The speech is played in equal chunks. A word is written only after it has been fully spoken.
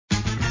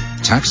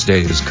tax day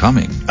is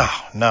coming.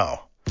 Oh,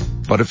 no.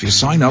 But if you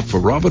sign up for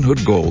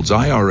Robinhood Gold's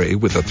IRA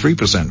with a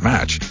 3%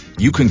 match,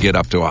 you can get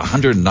up to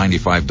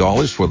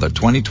 $195 for the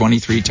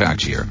 2023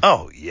 tax year.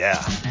 Oh, yeah.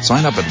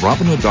 Sign up at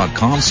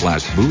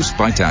Robinhood.com/boost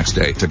by tax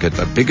day to get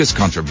the biggest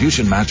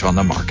contribution match on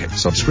the market.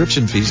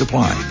 Subscription fees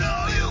apply.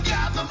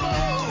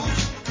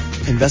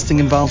 Investing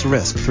involves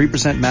risk.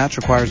 3% match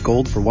requires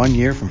gold for 1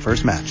 year from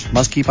first match.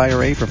 Must keep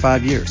IRA for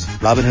 5 years.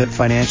 Robinhood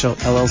Financial,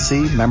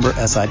 LLC, member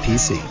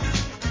SIPC.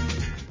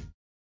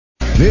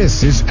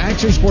 This is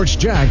Action Sports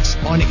Jax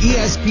on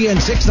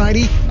ESPN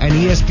 690 and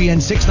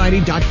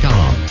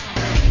ESPN690.com.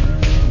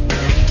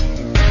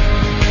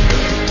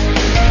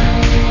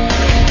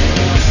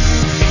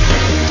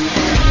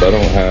 I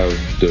don't have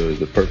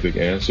the perfect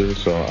answer,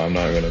 so I'm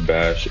not going to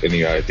bash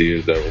any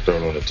ideas that were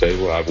thrown on the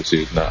table.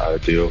 Obviously, it's not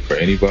ideal for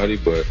anybody,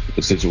 but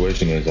the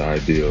situation is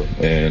ideal.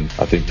 And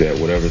I think that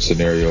whatever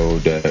scenario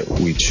that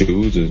we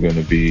choose is going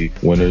to be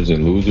winners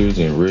and losers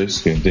and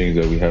risk and things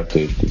that we have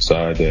to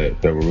decide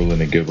that we're willing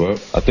to give up.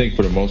 I think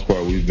for the most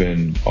part, we've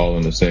been all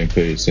on the same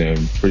page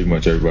saying pretty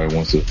much everybody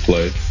wants to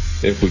play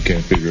if we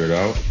can figure it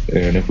out.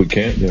 And if we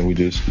can't, then we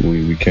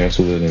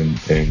cancel it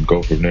and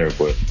go from there.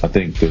 But I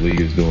think the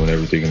league is doing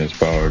everything in its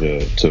power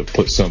to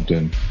put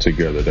something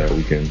together that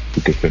we can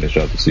finish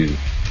out the season.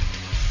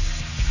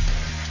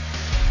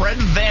 Fred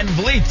Van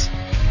Vliet.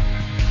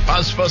 I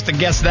was supposed to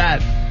guess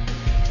that.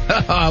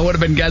 I would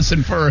have been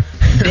guessing for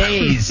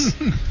days,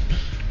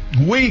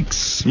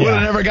 weeks. Yeah. Would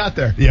have never got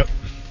there. Yep.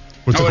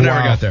 I would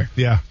never got there.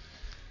 Yeah.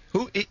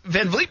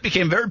 Van Vliet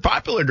became very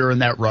popular during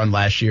that run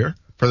last year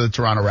for the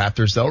Toronto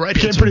Raptors, though, right?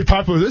 Became pretty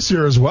popular this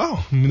year as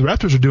well. I mean, the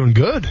Raptors are doing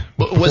good.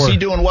 Was he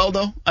doing well,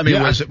 though? I mean,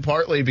 was it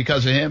partly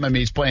because of him? I mean,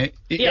 he's playing.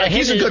 Yeah,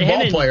 he's a good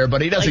ball player,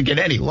 but he doesn't get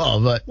any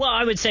love. But. Well,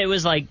 I would say it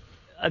was like,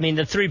 I mean,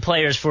 the three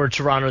players for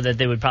Toronto that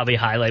they would probably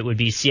highlight would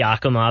be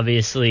Siakam,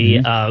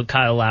 obviously,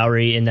 Kyle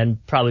Lowry, and then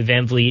probably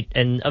Van Vliet.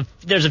 And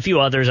there's a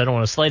few others. I don't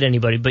want to slight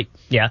anybody, but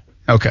yeah.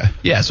 Okay.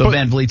 Yeah, so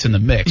Van Vliet's in the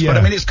mix. Yeah.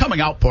 But, I mean, his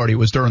coming out party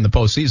was during the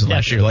postseason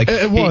last year. Like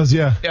it was,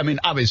 yeah. I mean,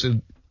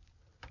 obviously,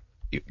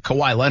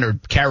 Kawhi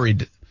Leonard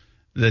carried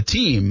the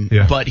team,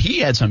 but he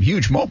had some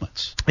huge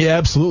moments. Yeah,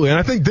 absolutely. And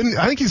I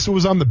think he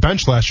was on the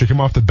bench last year, came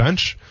off the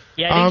bench.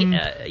 Yeah, And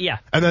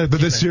then,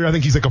 but this year, I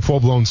think he's like a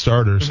full-blown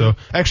starter. Mm-hmm. So,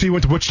 actually, he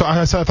went to Wichita.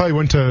 I thought he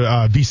went to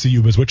VCU, but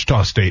it was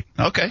Wichita State.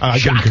 Okay. I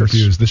get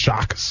confused. The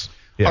Shockers.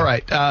 Yeah. All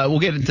right. We'll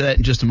get into that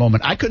in just a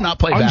moment. I could not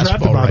play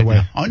basketball by the way.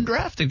 now.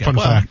 Undrafted guy. Fun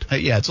fact.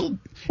 Yeah, it's a little.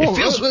 Well,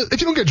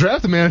 if you don't get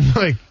drafted, man,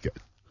 like.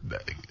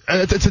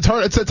 It's a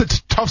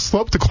tough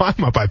slope to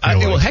climb up, I feel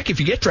like. Well, heck, if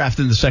you get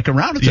drafted in the second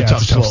round, it's a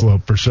tough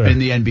slope for sure. In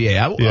the NBA.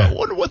 I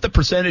wonder what the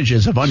percentage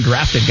is of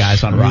undrafted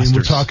guys on rosters.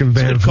 We're talking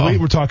Van Vliet.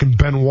 We're talking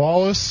Ben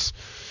Wallace.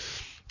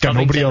 Got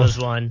nobody else.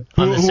 Was one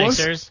on the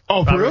Sixers.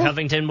 Oh, Robert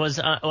Covington was,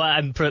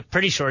 I'm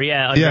pretty sure,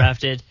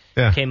 undrafted.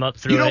 Yeah. Came up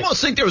through You'd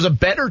almost think there was a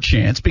better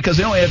chance because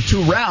they only have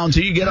 2 rounds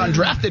and you get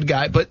undrafted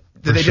guy, but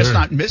do they just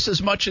not miss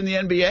as much in the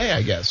NBA,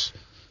 I guess?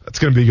 That's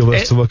going to be your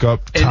list to look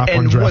up top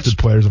undrafted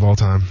players of all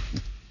time.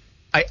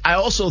 I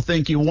also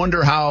think you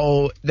wonder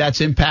how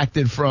that's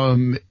impacted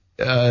from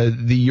the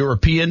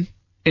European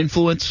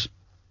influence,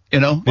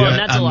 Well, and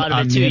that's a lot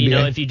of it, too.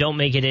 If you don't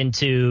make it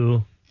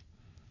into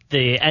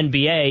the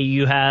NBA,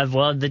 you have,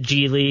 the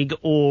G League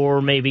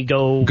or maybe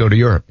go to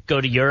Europe. Go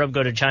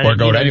to China. Or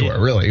go to anywhere,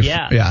 really.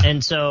 Yeah.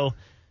 And so,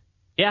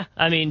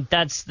 I mean,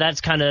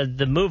 that's kind of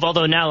the move.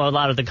 Although now a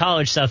lot of the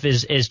college stuff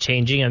is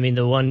changing. I mean,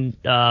 the one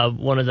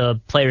of the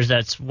players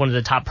that's one of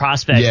the top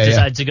prospects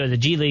decides to go to the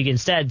G League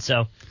instead,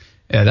 so...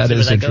 Yeah, that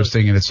is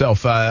interesting in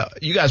itself.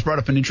 You guys brought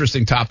up an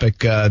interesting topic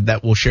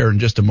that we'll share in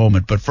just a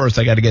moment. But first,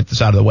 I got to get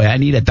this out of the way. I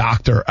need a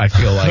doctor, I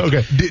feel like.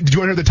 Okay. Did you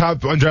want to hear the top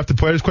undrafted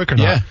players quick or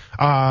not?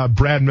 Yeah.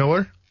 Brad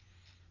Miller.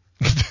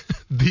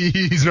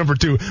 He's number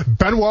 2.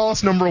 Ben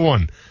Wallace, number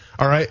 1.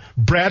 All right.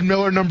 Brad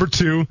Miller, number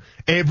 2.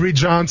 Avery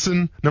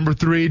Johnson, number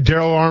 3.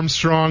 Darrell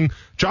Armstrong.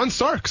 John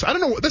Starks. I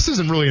don't know. This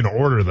isn't really in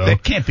order, though.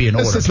 That can't be in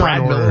order.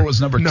 Brad Miller was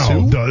number 2?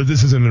 No,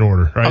 this isn't in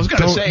order. Right? I was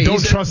going to say,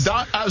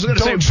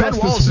 Ben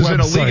Wallace is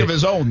in a league of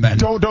his own, then.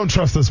 Don't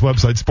trust this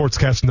website,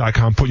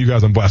 sportscasting.com. Put you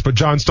guys on blast. But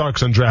John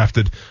Starks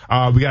undrafted.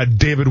 We got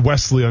David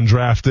Wesley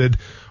undrafted.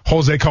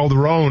 Jose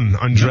Calderon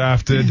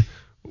undrafted.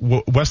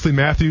 Wesley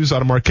Matthews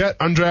out of Marquette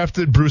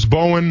undrafted. Bruce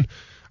Bowen,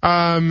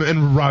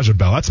 and Raja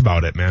Bell. That's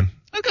about it, man.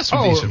 I got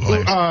some decent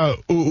players.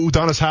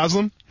 Udonis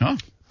Haslem. Huh?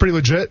 Pretty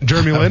legit.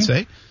 Jeremy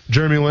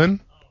Lin.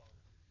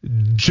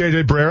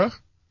 JJ Barrera.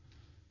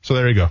 So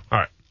there you go. All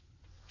right.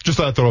 Just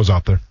thought I'd throw those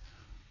out there.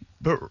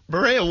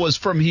 Barrera was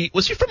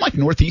he from like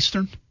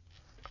Northeastern?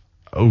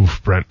 Oh,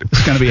 Brent.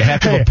 It's going to be a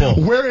heck of a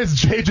pull. Where is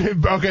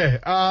JJ? Okay.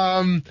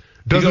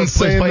 Doesn't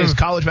say plays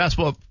college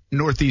basketball at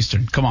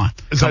Northeastern. Come on.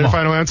 Is that your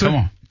final answer? Come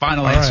on.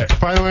 Final answer. Right.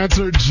 Final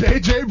answer,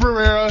 J.J.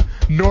 Barrera,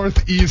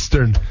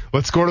 Northeastern.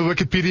 Let's go to the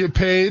Wikipedia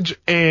page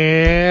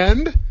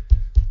and...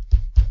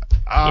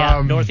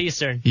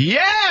 Northeastern.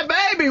 Yeah,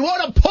 baby.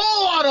 What a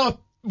pull on a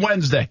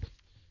Wednesday.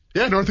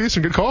 Yeah,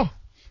 Northeastern. Good call.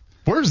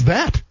 Where's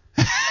that?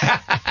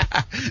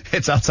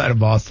 It's outside of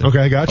Boston. Okay,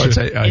 I got you.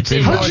 It's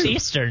in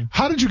Northeastern.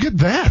 How did you get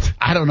that?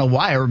 I don't know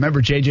why. I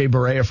remember J.J.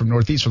 Barea from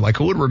Northeastern. Like,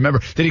 who would remember?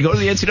 Did he go to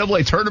the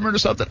NCAA tournament or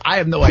something? I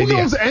have no idea. Who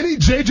knows any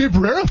J.J.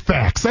 Barea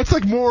facts? That's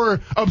like more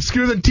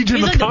obscure than T.J.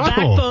 He's McConnell. like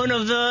the backbone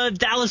of the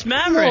Dallas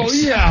Mavericks. Well,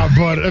 yeah,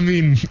 but, I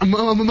mean,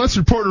 unless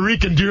you're Puerto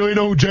Rican, do you really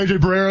know who J.J.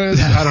 Barea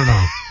is? I don't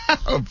know.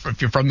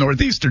 If you're from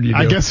Northeastern, you do.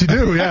 I guess you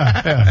do,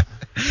 yeah.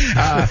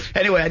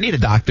 Anyway, I need a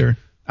doctor.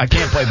 I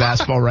can't play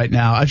basketball right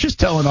now. I was just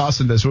telling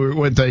Austin this. We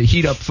went to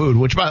heat up food,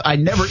 which I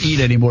never eat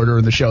anymore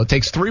during the show. It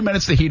takes 3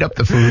 minutes to heat up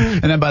the food,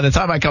 and then by the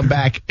time I come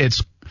back,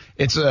 it's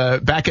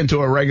back into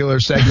a regular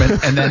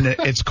segment, and then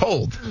it's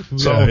cold.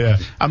 So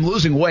I'm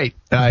losing weight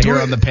here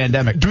on the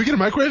pandemic. Do we get a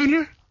microwave in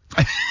here?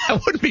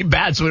 That wouldn't be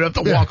bad, so we'd have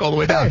to walk all the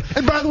way down. Hey,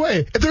 and by the way,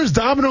 if there's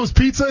Domino's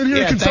Pizza in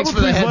here, can someone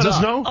please let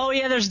us know? Oh,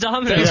 yeah, there's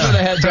Domino's. Thanks for the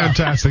heads up.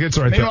 Fantastic. It's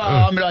right there.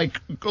 Meanwhile, I'm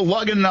like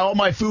lugging all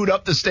my food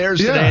up the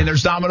stairs today, and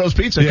there's Domino's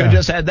Pizza. Could have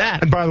just had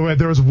that. And by the way,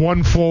 there was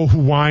one full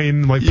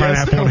Hawaiian,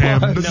 pineapple and ham.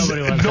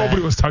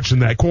 Nobody was touching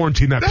that.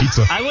 Quarantine that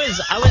pizza. I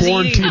was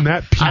Quarantine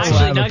that pizza.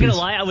 Actually, not going to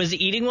lie, I was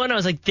eating one. I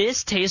was like,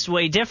 this tastes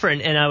way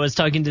different. And I was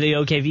talking to the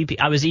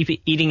OKVP. I was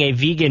eating a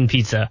vegan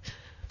pizza.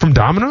 From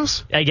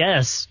Domino's? I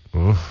guess.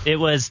 Oof. It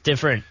was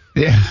different.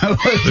 Yeah.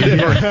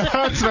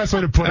 That's a nice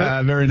way to put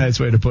it. Very nice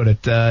way to put it.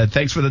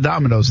 Thanks for the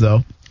Domino's,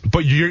 though.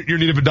 But you're in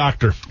need of a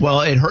doctor.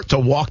 Well, it hurt to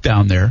walk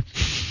down there.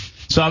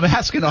 So I'm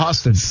asking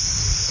Austin.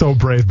 So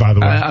brave, by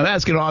the way. I'm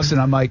asking Austin,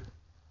 I'm like,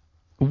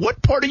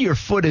 what part of your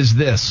foot is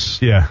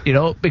this? Yeah. You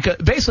know, because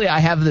basically I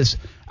have this.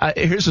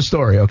 Here's the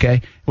story,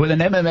 okay? With an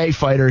MMA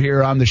fighter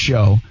here on the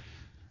show,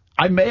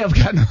 I may have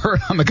gotten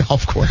hurt on the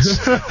golf course.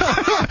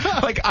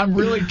 I'm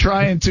really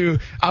trying to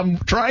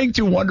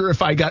wonder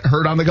if I got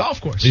hurt on the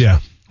golf course. Yeah.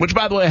 Which,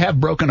 by the way, I have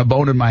broken a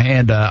bone in my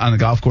hand on the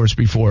golf course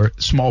before.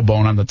 Small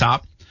bone on the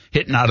top,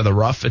 hitting out of the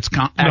rough. It's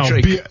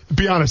actually.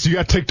 Be honest. You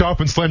got ticked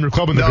off and slammed your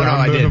club in the ground.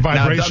 No, I didn't. The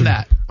vibration. I've done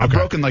that. I've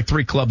broken like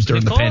 3 clubs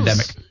during the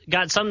pandemic.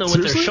 Got something with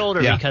Seriously? their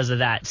shoulder because of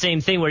that. Same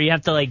thing where you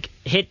have to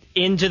hit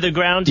into the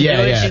ground to do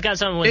it. Yeah. She's got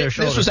something with her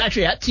shoulder. This was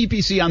actually at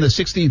TPC on the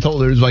 16th hole.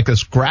 There's like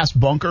this grass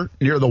bunker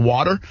near the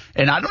water,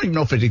 and I don't even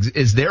know if it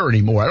is there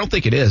anymore. I don't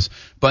think it is,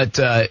 but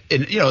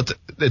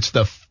it's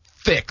the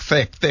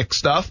thick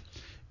stuff.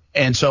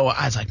 And so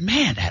I was like,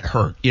 man, that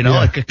hurt.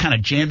 It kind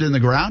of jammed in the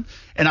ground,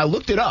 and I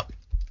looked it up.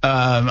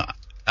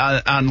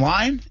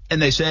 Online,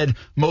 and they said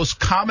most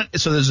common.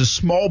 So there's a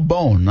small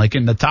bone, like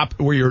in the top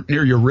where you're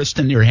near your wrist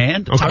and your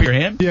hand, top of your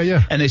hand.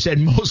 Yeah. And they said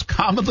most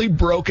commonly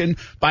broken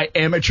by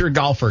amateur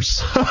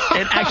golfers.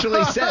 It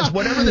actually says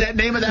whatever that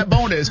name of that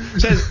bone is.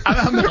 Says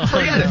I'm never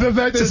forget it. The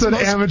fact they said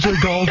amateur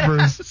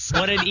golfers. Yes.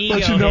 What an ego!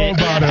 Let you know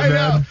about it,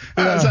 man.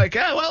 Yeah. I was like,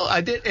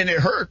 I did, and it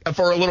hurt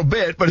for a little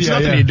bit, but it's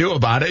nothing you do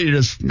about it. You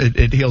just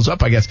it heals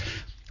up, I guess.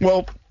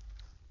 Well,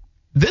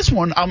 this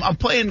one, I'm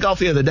playing golf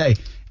the other day,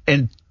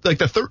 and like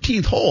the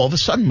 13th hole, all of a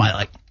sudden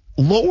my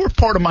lower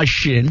part of my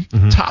shin,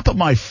 top of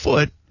my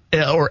foot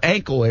or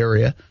ankle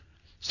area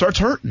starts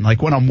hurting.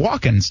 Like when I'm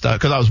walking and stuff,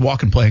 because I was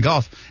walking playing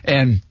golf,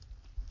 and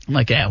I'm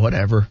like,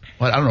 whatever.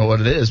 I don't know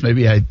what it is.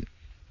 Maybe I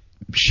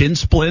shin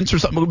splints or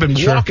something. We've been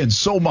walking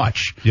so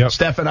much,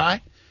 Steph and I,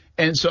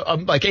 and so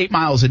I'm like 8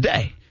 miles a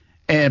day,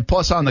 and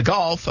plus on the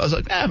golf, I was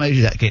like,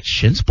 maybe I get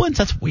shin splints.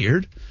 That's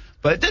weird,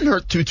 but it didn't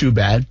hurt too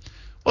bad.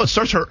 Well, it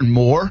starts hurting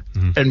more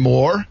and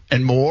more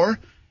and more.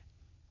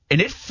 And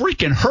it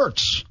freaking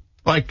hurts.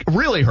 Like,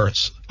 really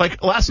hurts.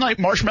 Like, last night,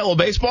 marshmallow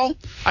baseball,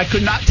 I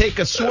could not take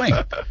a swing.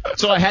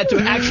 So I had to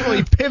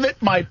actually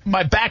pivot my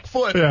back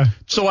foot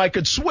so I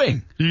could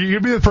swing.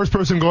 You'd be the first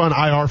person to go on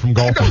IR from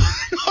golfing.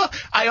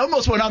 I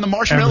almost went on the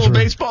Marshmallow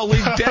Baseball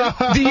League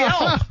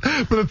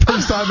DL. For the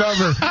first time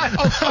ever.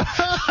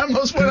 I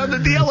almost went on the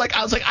DL.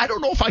 I was like, I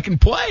don't know if I can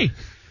play.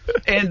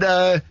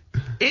 And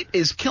it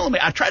is killing me.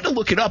 I tried to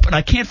look it up, and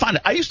I can't find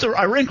it.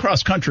 I ran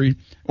cross country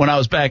when I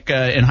was back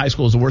in high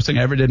school. It was the worst thing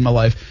I ever did in my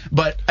life.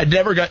 But I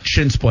never got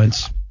shin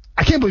splints.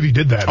 I can't believe you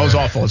did that. I was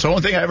awful. It's the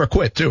only thing I ever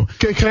quit, too.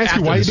 Can I ask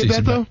you why you did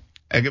that, though?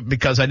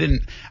 Because I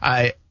didn't.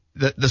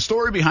 The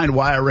story behind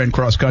why I ran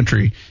cross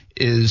country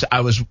is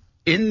I was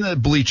in the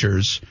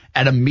bleachers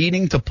at a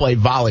meeting to play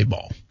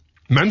volleyball.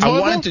 Men's volleyball? I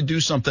wanted to do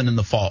something in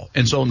the fall.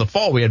 And so in the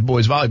fall, we had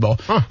boys volleyball.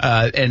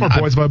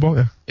 Boys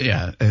volleyball,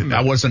 yeah.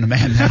 I wasn't a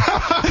man then.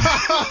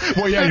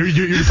 Well, yeah,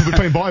 you're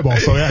playing volleyball,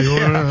 so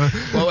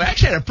Well, we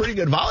actually had a pretty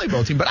good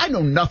volleyball team, but I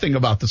know nothing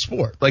about the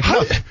sport.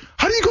 How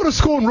do you go to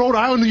school in Rhode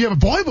Island and you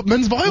have a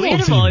men's volleyball team? We had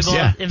a volleyball.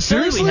 Yeah. In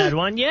Philly, we had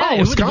one, yeah. Oh,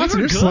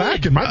 Wisconsin, you're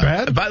slacking. My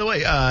bad. By the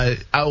way, I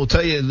will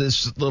tell you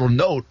this little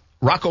note.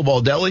 Rocco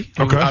Baldelli,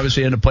 who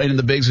obviously ended up playing in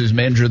the bigs, who's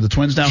manager of the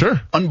Twins now.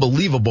 Sure.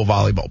 Unbelievable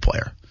volleyball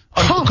player.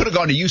 Could have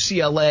gone to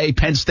UCLA,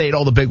 Penn State,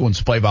 all the big ones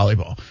to play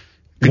volleyball.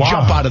 Could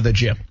jump out of the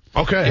gym.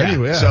 Okay,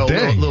 anyway, so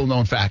little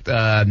known fact.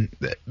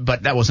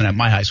 But that wasn't at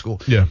my high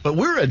school. Yeah. But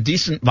we're a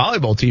decent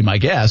volleyball team, I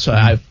guess.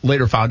 I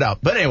later found out.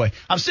 But anyway,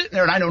 I'm sitting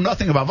there and I know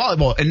nothing about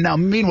volleyball. And now,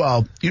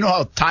 meanwhile, you know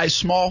how Ty's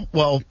small?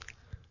 Well,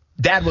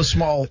 Dad was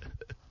small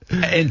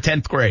in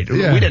 10th grade.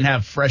 Yeah. We didn't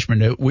have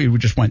freshmen. We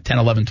just went 10,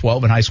 11,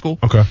 12 in high school.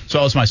 Okay. So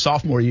it was my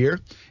sophomore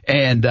year.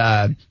 And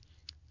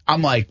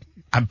I'm like,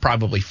 I'm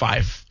probably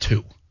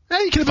 5'2".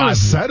 Hey, you could have been a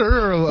setter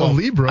or a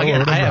libero or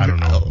whatever. I don't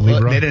know.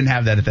 Libero? They didn't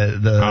have that at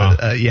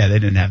they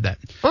didn't have that.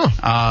 Oh.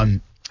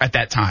 At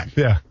that time.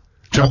 Yeah.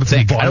 I don't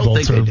think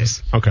they did.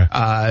 Okay.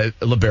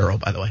 Libero,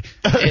 by the way.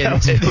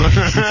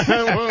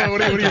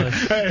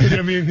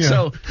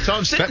 So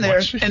I'm sitting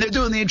there, and they're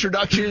doing the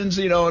introductions,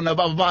 and blah,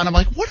 blah, blah. And I'm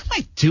like, what am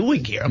I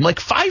doing here? I'm like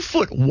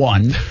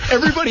 5'1".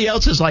 Everybody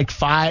else is like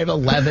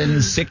 5'11",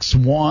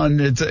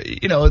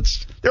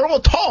 6'1". They're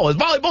all tall.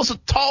 Volleyball's a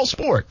tall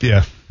sport.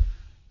 Yeah.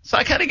 So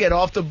I kind of get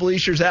off the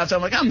bleachers after.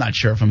 I'm like, I'm not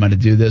sure if I'm going to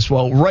do this.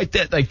 Well, right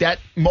that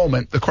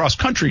moment, the cross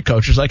country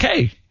coach is like,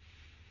 hey,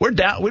 we're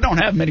down. We don't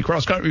have many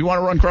cross country. You want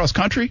to run cross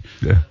country?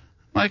 Yeah.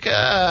 Like,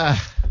 that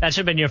should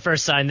have been your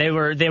first sign. They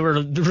were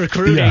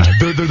recruiting. Yeah,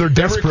 they're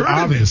desperate,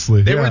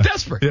 obviously. They were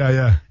desperate.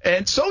 Yeah.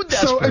 And so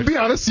desperate. So, and be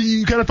honest,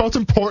 you kind of felt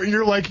important.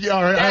 You're like,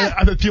 all right,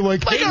 I feel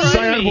like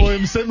Zion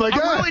Williamson. Like,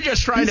 I'm really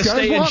just trying to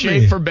stay in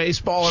shape for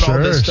baseball and all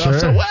this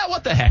stuff. So,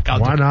 what the heck?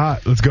 Why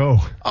not? Let's go.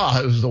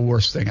 Oh, it was the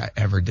worst thing I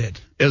ever did.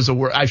 It was the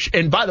worst.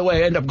 And by the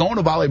way, I ended up going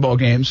to volleyball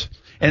games.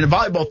 And the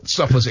volleyball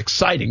stuff was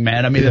exciting,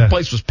 man. I mean, the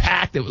place was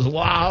packed. It was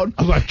loud.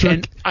 Electric.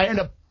 And I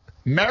ended up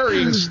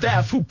marrying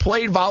Steph, who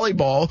played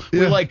volleyball. We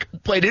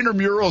played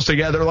intramurals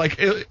together.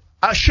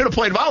 I should have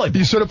played volleyball.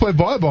 You should have played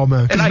volleyball,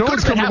 man. And no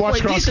one's coming to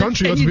watch cross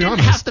country. Let's be honest. You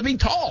didn't have to be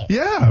tall.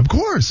 Yeah, of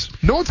course.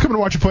 No one's coming to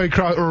watch you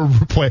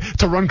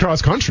to run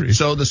cross country.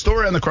 So the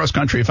story on the cross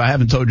country, if I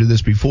haven't told you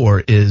this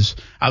before, is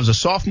I was a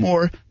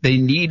sophomore. They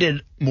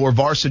needed more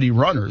varsity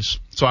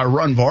runners, so I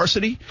run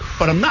varsity.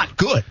 But I'm not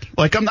good.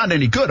 I'm not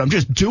any good. I'm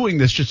just doing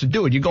this just to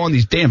do it. You go on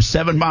these damn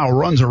 7-mile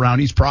runs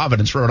around East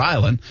Providence, Rhode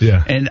Island.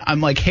 Yeah. And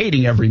I'm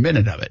hating every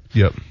minute of it.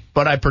 Yep.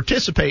 But I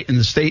participate in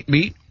the state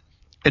meet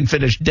and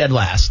finished dead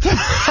last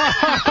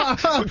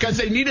because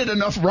they needed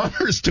enough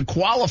runners to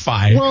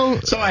qualify. Well,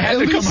 so I had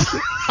to come.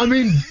 I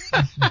mean,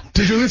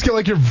 did you at least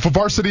get your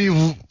varsity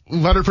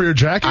letter for your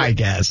jacket? I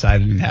guess I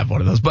didn't have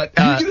one of those, but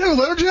you didn't have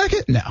a letter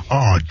jacket? No.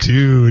 Oh,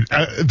 dude,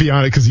 be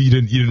honest, because you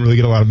didn't really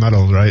get a lot of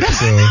medals, right?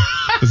 So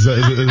is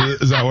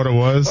that what it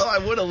was? Well, I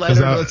would have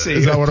lettered. Let's see.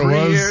 Is that what it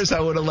was? 3 years, I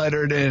would have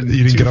lettered in.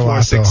 You didn't 2, get a 4,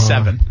 lot, 6,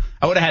 7.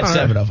 I would have had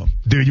 7 of them.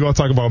 Dude, you want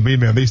to talk about me,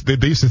 man? They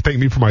used to thank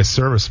me for my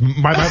service.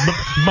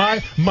 My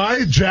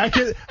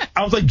jacket,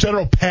 I was like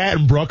General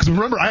Patton, bro. Because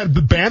remember, I had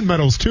the band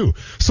medals too.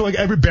 So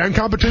every band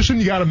competition,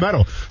 you got a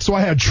medal. So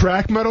I had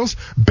track medals,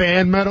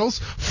 band medals,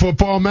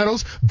 football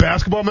medals,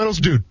 basketball medals.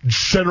 Dude,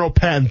 General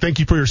Patton, thank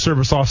you for your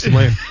service, Austin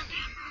Lane.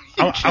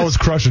 I was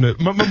crushing it.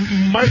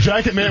 My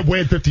jacket, man,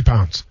 weighed 50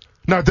 pounds.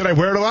 Now, did I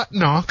wear it a lot?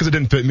 No, because it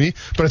didn't fit me.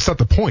 But it's not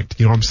the point.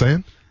 You know what I'm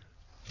saying?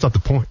 It's not the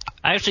point.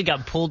 I actually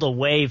got pulled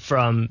away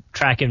from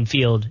track and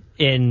field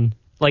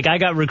I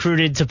got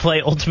recruited to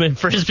play ultimate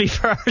frisbee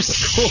for our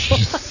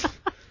school.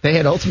 They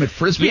had ultimate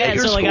frisbee at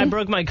your school? I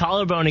broke my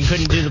collarbone and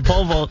couldn't do the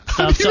pole vault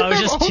stuff, so I was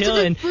just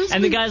chilling.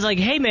 And the guy's like,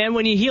 hey, man,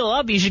 when you heal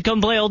up, you should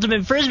come play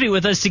ultimate frisbee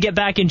with us to get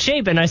back in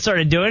shape. And I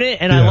started doing it,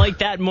 and I liked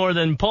that more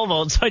than pole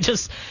vault, so I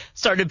just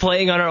started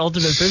playing on our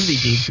ultimate frisbee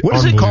team. What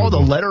is it called? A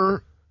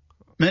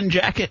Letterman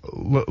jacket?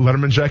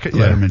 Letterman jacket?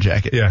 Yeah. Letterman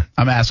jacket. Yeah.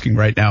 I'm asking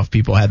right now if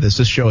people had this.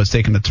 This show has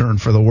taken a turn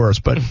for the worse,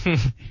 but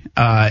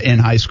in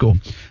high school.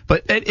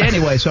 But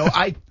anyway, so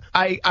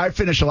I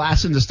finished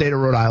last in the state of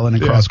Rhode Island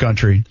in cross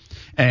country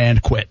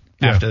and quit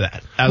after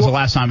that. That was the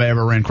last time I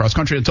ever ran cross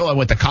country until I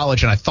went to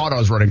college, and I thought I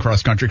was running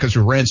cross country because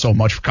we ran so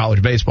much for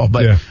college baseball.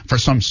 But for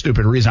some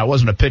stupid reason, I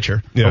wasn't a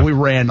pitcher. Yeah. But we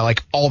ran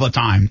all the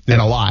time and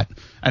a lot.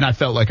 And I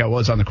felt like I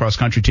was on the cross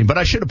country team. But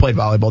I should have played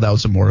volleyball. That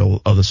was the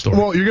moral of the story.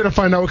 Well, you're going to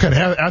find out what kind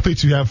of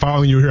athletes you have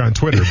following you here on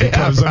Twitter.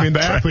 Because, the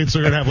athletes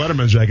are going to have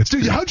Letterman's jackets.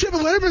 Dude, how'd you have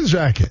a Letterman's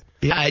jacket?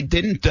 Yeah, I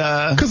didn't.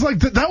 Because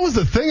that was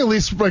the thing, at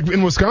least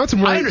in Wisconsin.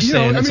 Where, I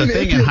understand. It's a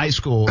thing in high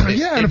school.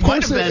 Yeah, and of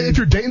course, if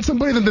you're dating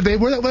somebody, then they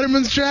wear that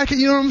Letterman's jacket.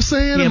 You know what I'm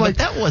saying? Yeah, and but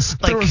that was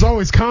there was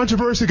always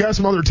controversy. Guys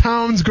from other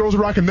towns, girls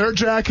were rocking their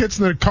jackets,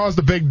 and it caused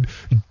a big,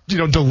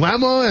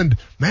 dilemma. And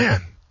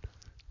man,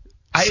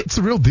 it's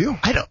a real deal.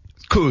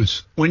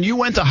 Kuz, when you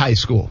went to high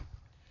school,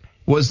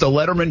 was the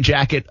Letterman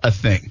jacket a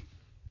thing?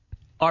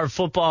 Our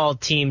football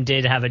team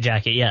did have a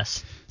jacket,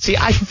 yes. See,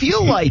 I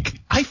feel like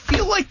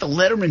the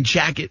Letterman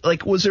jacket,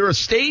 was there a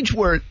stage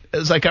where it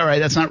was all right,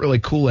 that's not really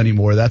cool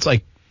anymore? That's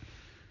I'm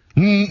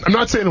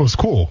not saying it was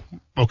cool,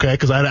 okay,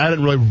 because I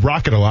didn't really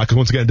rock it a lot, because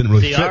once again, it didn't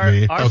really fit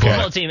me. Our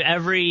football team,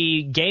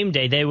 every game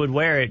day, they would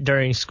wear it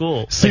during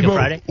school. See,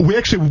 Friday.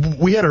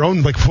 We had our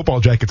own football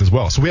jackets as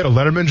well. So we had a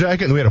Letterman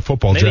jacket and we had a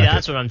football jacket. Maybe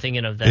that's what I'm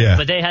thinking of then. Yeah.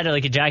 But they had a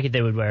jacket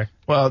they would wear.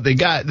 Well,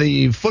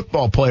 the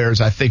football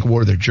players, I think,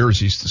 wore their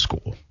jerseys to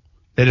school.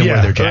 They didn't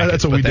wear their jackets.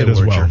 That's what we did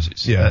as well.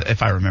 Jerseys,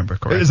 if I remember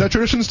correctly. Is that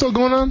tradition still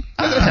going on?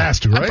 It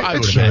has to, right? I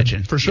would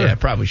imagine. For sure. Yeah, it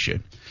probably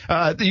should.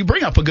 You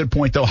bring up a good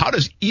point, though. How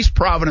does East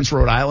Providence,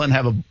 Rhode Island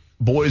have a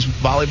boys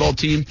volleyball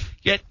team?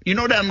 Yet,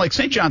 down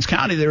St. Johns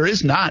County, there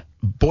is not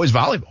boys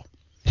volleyball.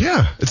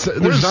 Yeah.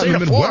 There's not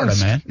in Florida,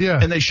 man. Yeah.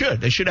 And they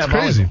should. They should have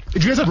crazy. volleyball.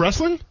 Did you guys have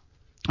wrestling?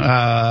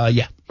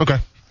 Yeah. Okay.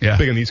 Yeah.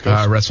 Big on the East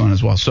Coast. Wrestling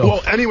as well. So,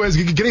 well, anyways,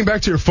 getting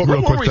back to your foot real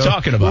quick. What were we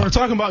talking about? We were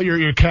talking about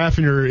your calf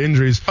and your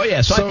injuries. Oh,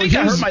 yeah. So I think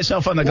I hurt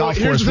myself on the golf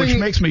course, which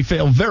makes me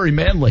feel very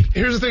manly.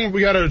 Here's the thing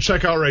we got to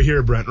check out right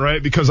here, Brent,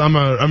 right? Because I'm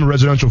a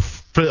residential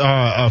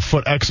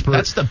foot expert.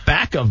 That's the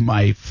back of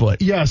my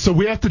foot. Yeah, so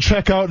we have to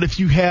check out if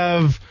you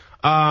have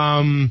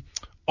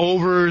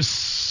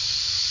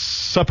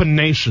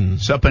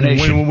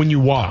supination when you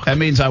walk. That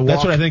means I walk.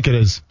 That's what I think it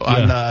is.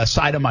 On the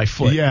side of my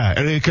foot. Yeah,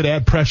 and it could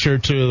add pressure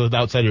to the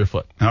outside of your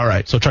foot. All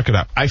right. So check it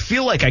out. I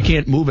feel like I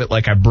can't move it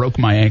like I broke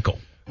my ankle.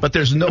 But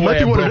there's no way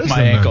I broke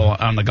my ankle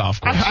on the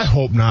golf course. I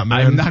hope not,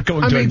 man. I'm not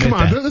going to admit come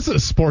on, that. This is a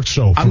sports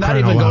show. I'm not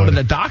even going to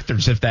the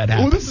doctors if that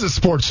happens. Well, this is a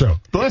sports show.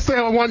 The last thing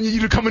I want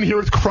you to come in here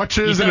with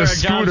crutches and a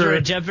scooter.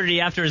 At Jeopardy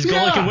after his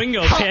Golic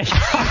Wingo pick.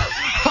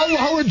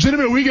 How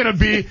legitimate are we going to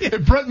be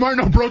if Brent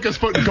Martineau broke his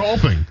foot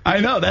golfing? I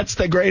know. That's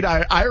the great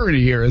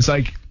irony here. It's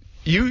like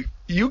you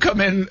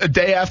come in a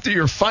day after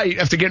your fight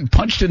after getting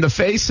punched in the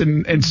face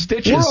and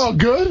stitches. We're all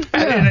good.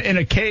 In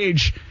a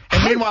cage.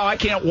 And meanwhile, I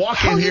can't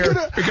walk in here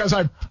because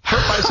I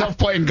hurt myself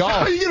playing golf.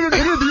 How are you going to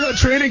interview at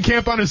training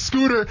camp on a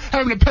scooter,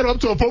 having to pedal up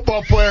to a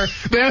football player?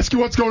 They ask you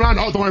what's going on.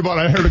 Oh, don't worry about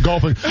it. I heard of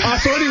golfing. So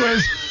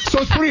anyways,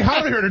 so it's pretty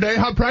hot here today.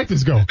 How'd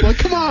practice go? Like,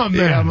 come on,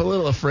 man. Yeah, I'm a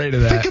little afraid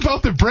of that. Think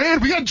about the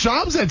brand. We got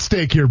jobs at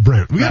stake here,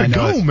 Brent. We got to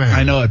go, man.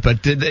 I know it,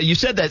 but you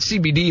said that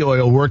CBD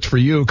oil worked for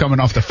you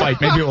coming off the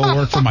fight. Maybe it will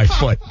work for my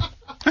foot.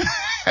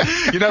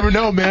 You never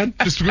know, man.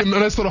 Just a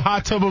nice little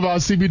hot tub of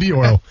CBD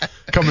oil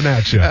coming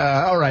at you.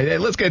 All right. Hey,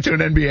 let's get to an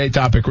NBA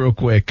topic real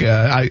quick.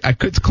 I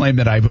could claim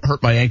that I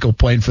hurt my ankle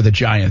playing for the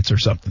Giants or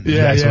something.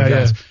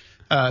 Yeah.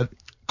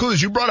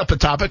 Coolers, you brought up a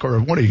topic, or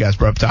one of you guys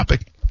brought up a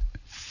topic.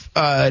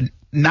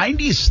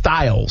 90s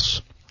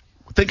styles.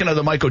 Thinking of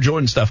the Michael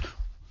Jordan stuff.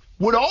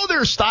 Would all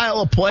their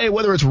style of play,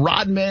 whether it's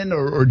Rodman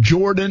or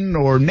Jordan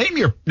or name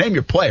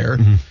your player,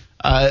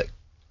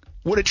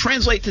 would it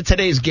translate to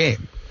today's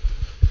game?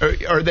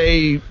 Are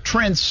they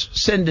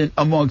transcendent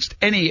amongst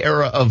any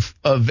era of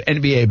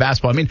NBA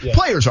basketball? I mean,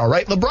 players are,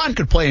 right? LeBron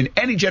could play in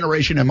any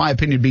generation, in my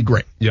opinion, be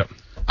great. Yep.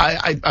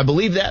 I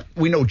believe that.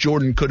 We know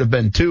Jordan could have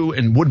been too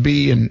and would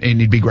be, and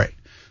he'd be great.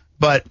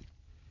 But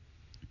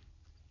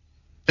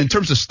in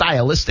terms of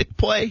stylistic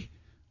play,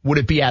 would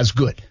it be as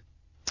good?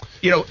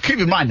 Keep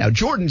in mind now,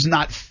 Jordan's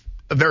not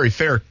a very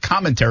fair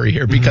commentary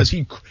here because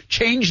he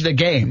changed the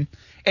game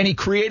and he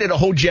created a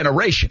whole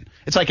generation.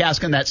 It's like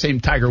asking that same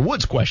Tiger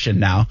Woods question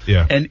now.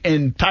 Yeah.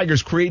 And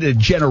Tiger's created a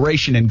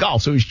generation in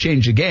golf, so he's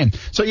changed the game.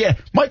 So, yeah,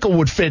 Michael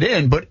would fit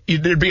in, but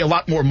there'd be a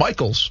lot more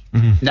Michaels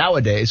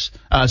nowadays.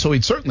 So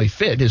he'd certainly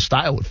fit. His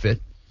style would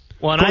fit.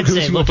 Well, and I'd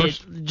say, look,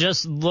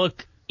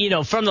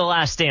 from the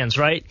Last Dance,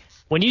 right?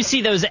 When you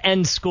see those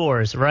end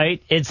scores,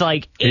 right, it's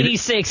like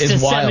 86 to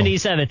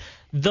 77.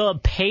 The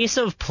pace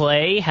of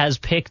play has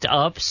picked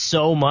up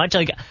so much.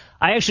 Like,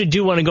 I actually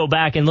do want to go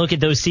back and look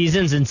at those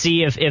seasons and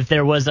see if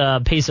there was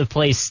a pace of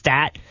play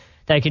stat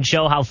that could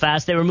show how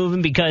fast they were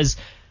moving, because,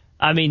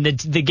 I mean,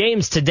 the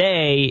games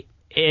today,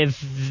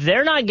 if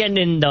they're not getting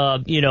in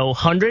the,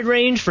 100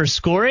 range for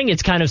scoring,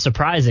 it's kind of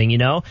surprising,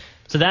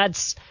 So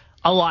that's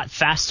a lot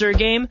faster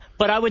game.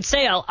 But I would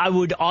say I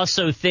would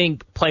also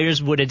think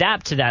players would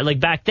adapt to that. Like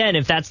back then,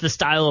 if that's the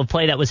style of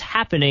play that was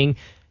happening,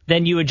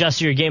 then you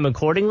adjust your game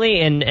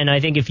accordingly. And I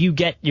think if you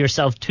get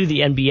yourself to the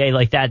NBA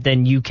like that,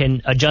 then you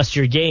can adjust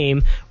your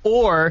game,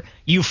 or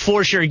you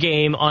force your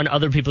game on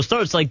other people's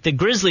throats like the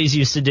Grizzlies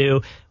used to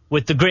do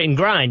with the grit and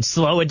grind.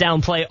 Slow it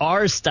down, play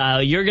our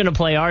style. You're going to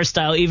play our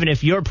style even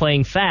if you're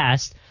playing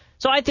fast.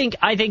 So I think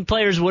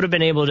players would have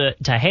been able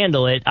to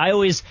handle it. I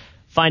always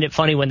find it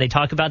funny when they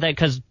talk about that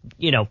because,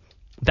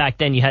 back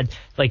then you had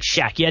like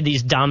Shaq. You had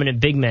these dominant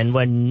big men,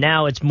 when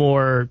now it's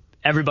more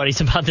everybody's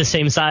about the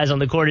same size on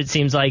the court, it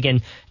seems like,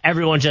 and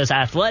everyone's just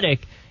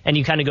athletic, and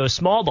you kind of go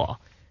small ball.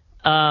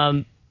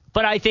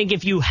 But I think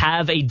if you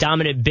have a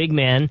dominant big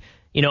man,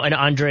 an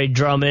Andre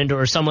Drummond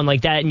or someone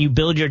like that, and you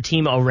build your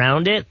team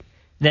around it,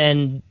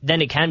 then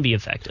it can be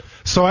effective.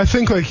 So I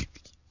think,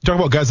 talk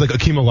about guys like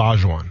Akeem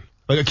Olajuwon.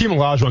 Like, Akeem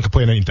Olajuwon could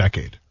play in any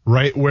decade,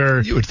 right?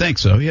 Where you would think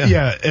so, yeah.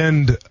 Yeah,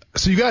 and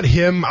so you got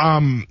him.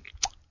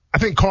 I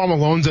think Karl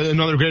Malone's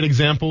another great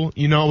example, but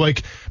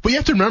you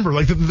have to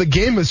remember, the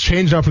game has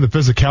changed now from the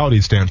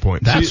physicality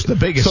standpoint. That's the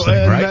biggest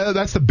thing, right?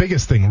 That's the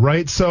biggest thing,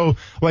 right? So,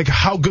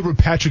 how good would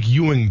Patrick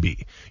Ewing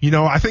be?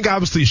 I think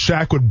obviously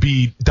Shaq would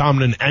be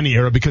dominant in any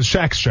era because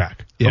Shaq's Shaq.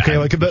 Yeah,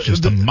 okay,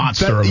 just a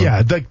monster.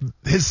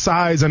 His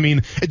size. I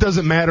mean, it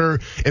doesn't matter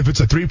if it's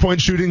a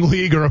 3-point shooting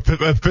league or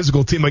a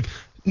physical team.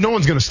 No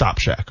one's going to stop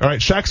Shaq, all right?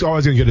 Shaq's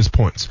always going to get his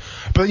points.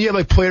 But then you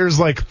have, players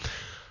I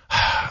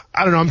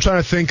don't know, I'm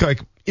trying to think,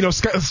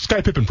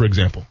 Scottie Pippen, for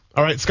example.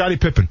 All right, Scottie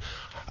Pippen.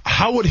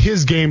 How would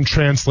his game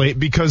translate?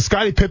 Because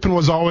Scottie Pippen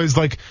was always,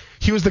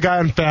 he was the guy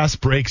on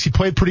fast breaks. He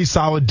played pretty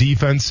solid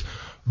defense.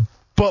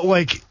 But,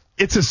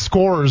 it's a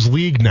scorer's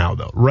league now,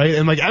 though, right?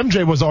 And,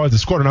 MJ was always a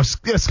scorer. Now,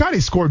 Scottie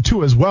scored,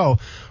 too, as well.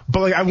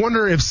 But, I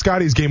wonder if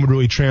Scottie's game would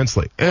really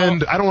translate.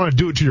 And I don't want to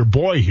do it to your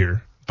boy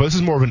here. But this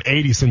is more of an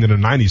 80s thing than a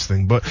 90s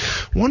thing. But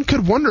one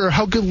could wonder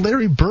how good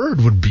Larry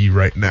Bird would be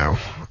right now.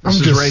 I'm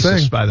just just racist,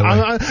 saying. by the way.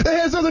 It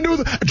has nothing to do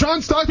with it.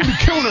 John Stockton would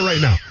be killing it right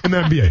now in the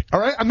NBA. All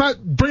right? I'm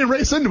not bringing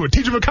race into it.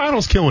 TJ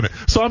McConnell's killing it.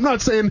 So I'm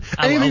not saying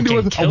anything to do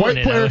with a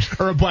white player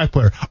or a black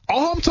player.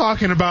 All I'm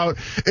talking about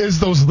is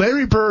those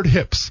Larry Bird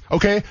hips,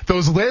 okay?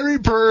 Those Larry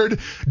Bird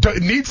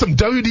need some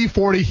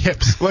WD-40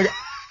 hips. Like,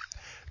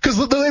 because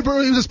Larry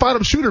Bird was a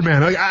spot-up shooter,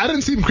 man. Like, I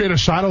didn't see him create a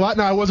shot a lot.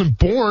 Now, I wasn't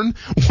born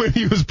when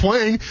he was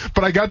playing,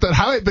 but I got that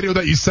highlight video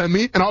that you sent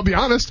me, and I'll be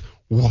honest,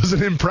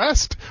 wasn't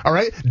impressed, all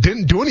right?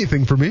 Didn't do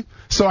anything for me.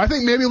 So I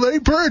think maybe Larry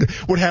Bird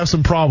would have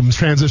some problems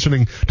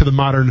transitioning to the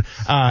modern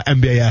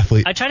NBA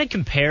athlete. I try to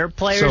compare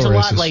players a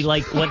lot,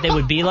 like what they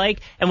would be like.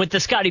 And with the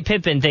Scottie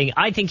Pippen thing,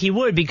 I think he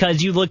would,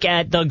 because you look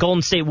at the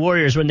Golden State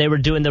Warriors when they were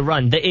doing the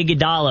run. The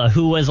Iguodala,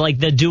 who was like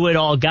the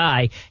do-it-all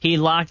guy. He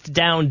locked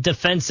down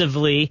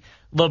defensively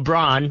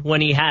LeBron when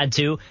he had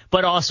to,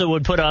 but also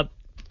would put up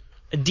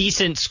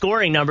decent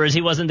scoring numbers.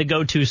 He wasn't the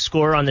go-to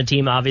scorer on the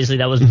team. Obviously,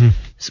 that was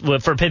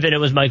for Pippen. It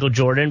was Michael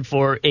Jordan.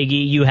 For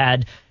Iggy, you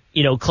had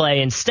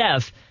Clay and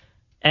Steph,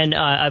 and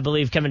I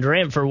believe Kevin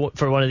Durant for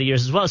one of the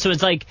years as well. So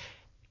it's like,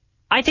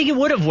 I think it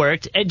would have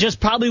worked. It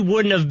just probably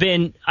wouldn't have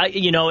been,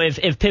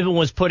 if Pippen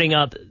was putting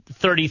up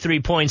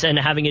 33 points and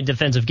having a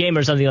defensive game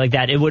or something like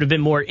that. It would have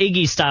been more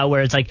Iggy style,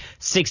 where it's like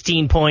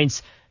 16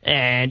 points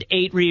and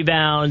 8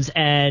 rebounds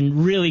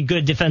and really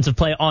good defensive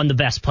play on the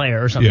best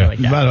player or something like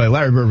that. By the way,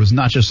 Larry Bird was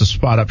not just a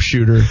spot-up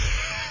shooter.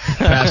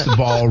 Pass the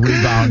ball,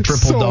 rebound,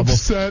 triple-double.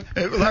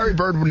 Larry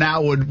Bird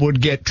now would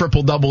get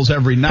triple-doubles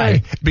every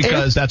night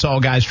because that's all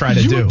guys try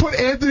to do. You would put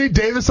Anthony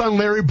Davis on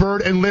Larry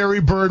Bird, and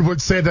Larry Bird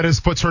would say that his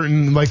foot's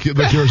hurting like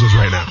yours is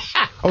right now.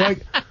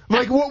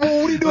 Like what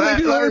are you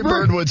doing? Larry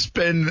Bird would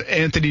spin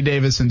Anthony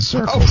Davis in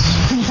circles.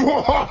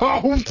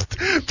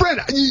 Brent,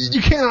 you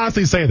can't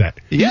honestly say that.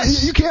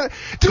 Yes. You can't.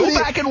 Dude, go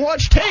back and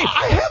watch tape.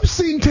 I have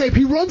seen tape.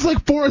 He runs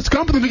like Forrest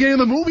Gump at the beginning of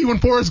the movie when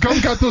Forrest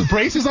Gump got those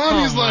braces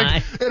on. He's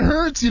like, it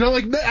hurts.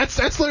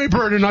 That's Larry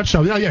Bird in a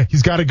nutshell. Yeah,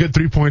 he's got a good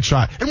 3-point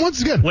shot. And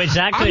once again,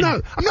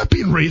 I'm not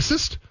being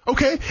racist,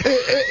 okay?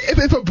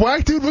 If a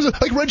black dude was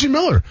like Reggie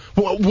Miller,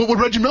 what would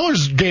Reggie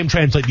Miller's game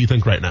translate, do you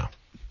think, right now?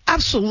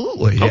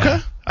 Absolutely. Yeah. Okay.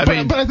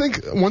 But I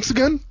think, once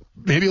again,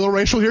 maybe a little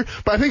racial here,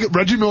 but I think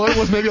Reggie Miller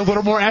was maybe a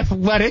little more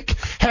athletic,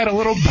 had a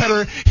little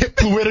better hip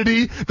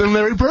fluidity than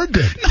Larry Bird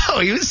did. No,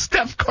 he was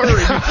Steph Curry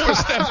before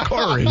Steph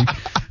Curry.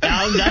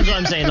 That's what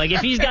I'm saying. Like,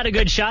 if he's got a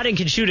good shot and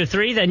can shoot a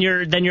 3, then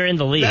you're in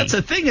the league. That's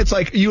the thing. It's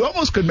like you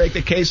almost could make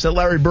the case that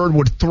Larry Bird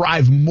would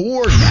thrive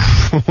more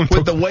now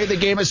with the way the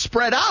game is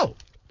spread out.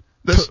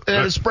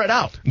 It's spread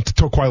out.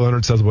 Until Kawhi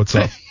Leonard says what's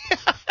up.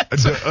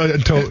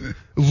 Until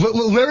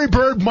Larry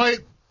Bird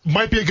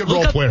might be a good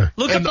role player.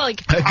 Look up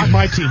on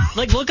my team.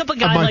 Like, look up a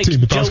guy like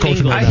Joe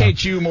Ingles. I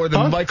hate you more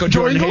than Michael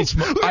Jordan hates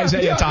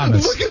Isaiah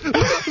Thomas.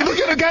 Look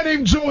at a guy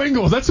named Joe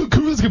Ingles. That's who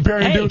Kuz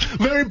comparing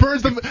to. Larry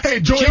Bird's Joe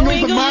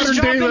Ingles, the modern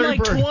day Larry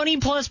Bird. 20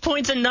 plus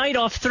points a night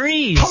off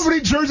threes. How many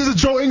jerseys is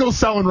Joe Ingles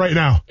selling right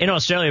now? In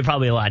Australia,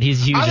 probably a lot.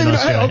 He's huge in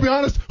Australia. I'll be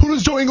honest. Who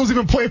does Joe Ingles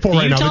even play for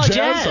right now? The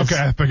Jazz? Okay,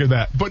 I figured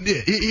that. But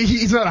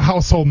he's not a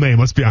household name.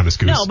 Let's be honest,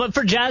 Kuz. No, but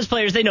for Jazz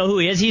players, they know who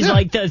he is. He's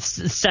like the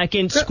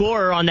second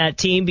scorer on that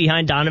team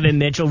behind Donovan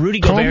Mitchell. Rudy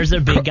Gobert's their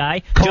big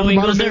guy. Joe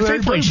Ingles, their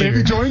 3-point shooter.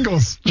 Baby Joe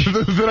Ingles.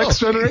 The next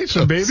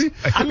generation, baby.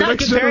 I'm not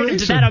comparing him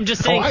to that. I'm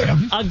just saying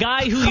a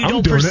guy who you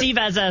don't perceive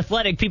as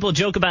athletic. People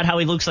joke about how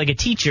he looks like a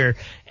teacher,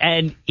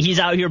 and he's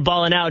out here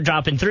balling out,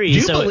 dropping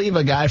threes. Do you believe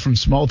a guy from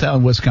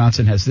small-town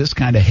Wisconsin has this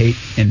kind of hate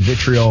and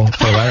vitriol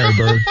for Larry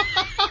Bird?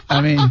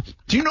 I mean,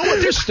 do you know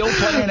what they're still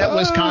playing at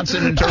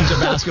Wisconsin in terms of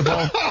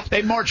basketball?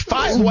 They march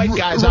 5 white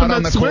guys out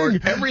on the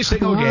court every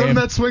single game. Run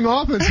that swing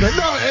offense. No,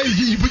 hey,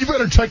 you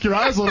better check your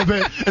eyes a little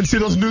bit and see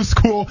those new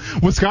school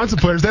Wisconsin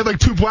players. They had like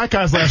 2 black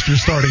guys last year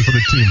starting for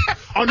the team.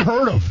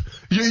 Unheard of.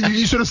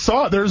 You should have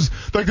saw it. There's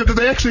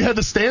they actually had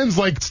the stands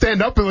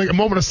stand up in a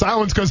moment of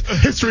silence because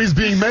history is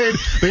being made.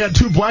 They had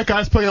 2 black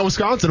guys playing at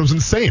Wisconsin. It was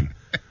insane.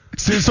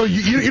 See, so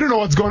you don't know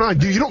what's going on.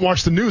 You don't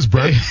watch the news,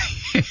 Brent.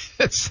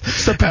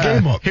 Step the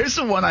game up. Here's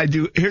the one I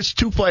do. Here's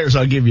 2 players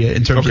I'll give you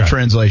in terms of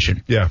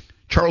translation. Yeah.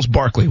 Charles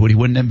Barkley, would he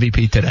win an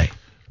MVP today?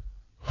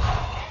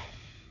 I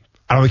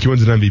don't think he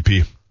wins an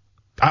MVP.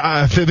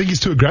 I think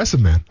he's too aggressive,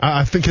 man.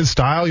 I think his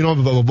style,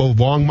 the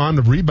long mound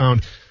of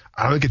rebound,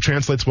 I don't think it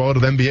translates well to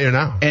the NBA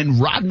now.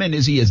 And Rodman,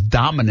 is he as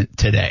dominant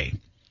today?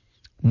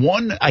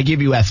 One, I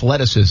give you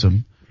athleticism,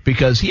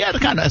 because he had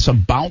kind of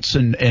some bounce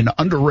and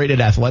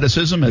underrated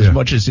athleticism as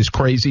much as he's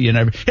crazy and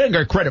everything. He didn't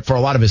get credit for a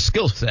lot of his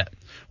skill set.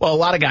 Well, a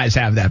lot of guys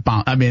have that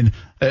bounce. I mean,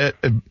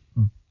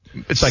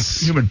 it's like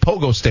human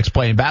pogo sticks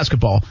playing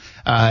basketball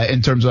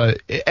in terms of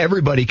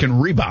everybody can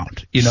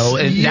rebound,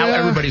 and now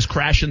everybody's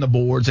crashing the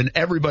boards and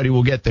everybody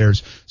will get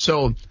theirs.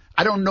 So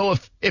I don't know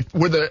if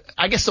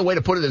I guess the way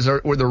to put it is,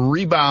 were the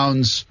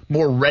rebounds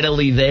more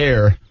readily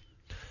there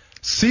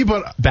See,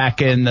 but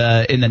back in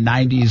the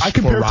 90s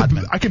for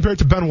Rodman. I compare it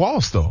to Ben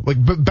Wallace, though. Like,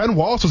 Ben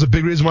Wallace was a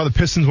big reason why the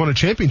Pistons won a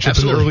championship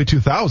in the early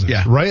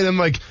 2000s, right? And,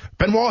 like,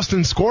 Ben Wallace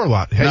didn't score a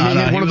lot. He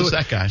was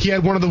that guy. He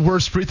had one of the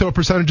worst free throw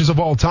percentages of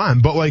all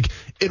time, but, like,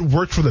 it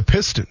worked for the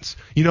Pistons.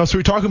 You know, so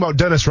we're talking about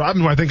Dennis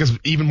Rodman, who I think is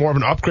even more of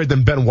an upgrade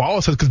than Ben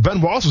Wallace is, because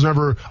Ben Wallace was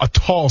never a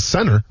tall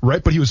center,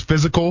 right? But he was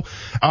physical,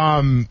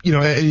 and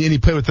he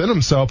played within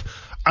himself.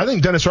 I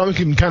think Dennis Rodman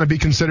can kind of be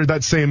considered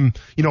that same,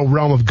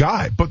 realm of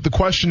guy. But the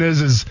question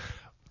is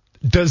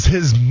does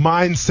his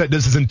mindset,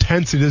 does his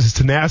intensity, does his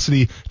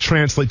tenacity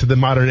translate to the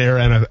modern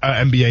era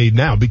NBA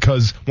now?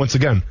 Because, once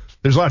again,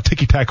 there's a lot of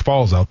ticky-tack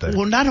falls out there.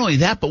 Well, not only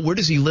that, but where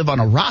does he live on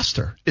a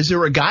roster? Is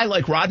there a guy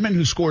like Rodman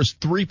who scores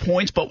 3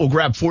 points but will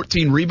grab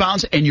 14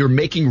 rebounds and you're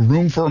making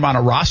room for him on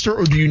a roster?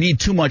 Or do you need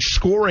too much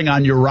scoring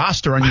on your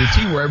roster, on your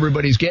team, where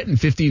everybody's getting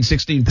 15,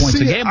 16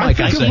 points a game, I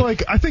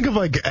think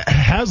of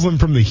Haslam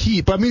from the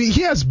Heat. But, I mean,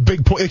 he has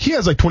he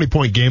has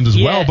 20-point games as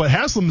well. But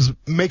Haslam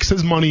makes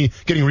his money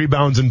getting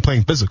rebounds and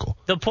playing physical.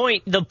 The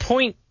point,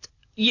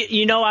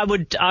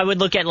 I would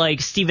look at, like,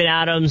 Steven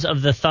Adams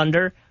of the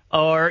Thunder.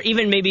 Or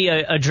even maybe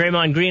a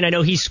Draymond Green. I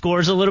know he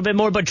scores a little bit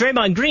more, but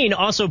Draymond Green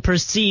also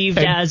perceived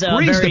as a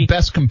Green's very the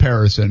best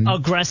comparison.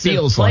 Aggressive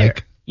feels player.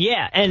 Like.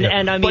 Yeah, and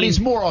I mean, but he's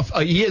more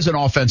he is an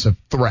offensive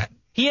threat.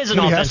 He is an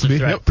offensive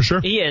threat. Yep, for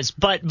sure. He is,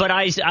 but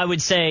I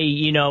would say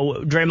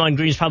Draymond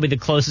Green is probably the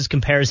closest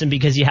comparison,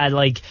 because he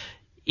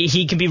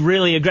can be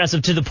really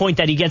aggressive to the point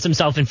that he gets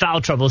himself in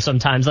foul trouble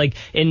sometimes, like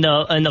in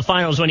the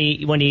finals when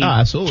he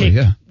absolutely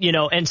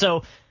kicked, and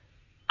so.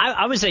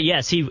 I would say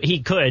yes,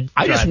 he could.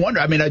 I just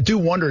wonder. I mean, I do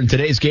wonder in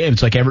today's game.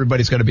 It's like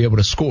everybody's going to be able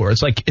to score.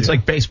 It's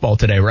like baseball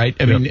today, right?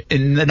 I mean,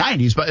 in the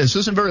 90s, but this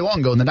isn't very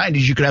long ago. In the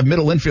 90s, you could have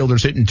middle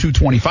infielders hitting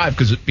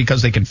 225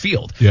 because they can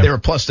field. They were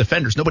plus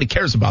defenders. Nobody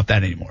cares about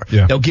that anymore.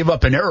 They'll give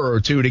up an error or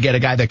two to get a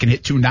guy that can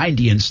hit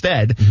 290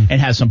 instead and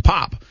has some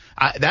pop.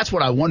 That's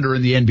what I wonder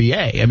in the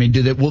NBA. I mean,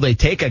 will they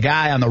take a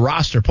guy on the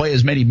roster, play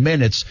as many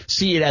minutes,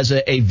 see it as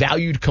a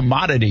valued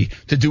commodity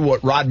to do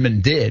what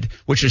Rodman did,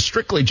 which is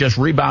strictly just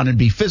rebound and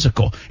be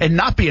physical and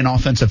not be an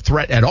offensive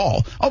threat at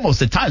all,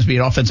 almost at times be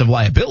an offensive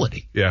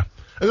liability. Yeah.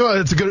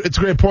 No, it's a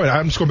great point.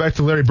 I'm just going back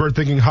to Larry Bird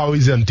thinking how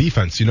he's on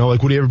defense.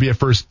 Like, would he ever be a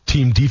first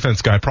team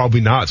defense guy?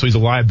 Probably not. So he's a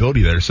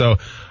liability there. So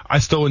I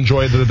still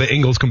enjoy the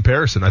Ingles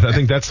comparison. I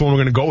think that's the one we're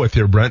going to go with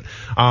here, Brent.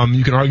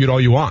 You can argue it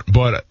all you want,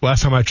 but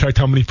last time I checked,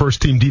 how many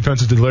first team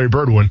defenses did Larry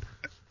Bird win?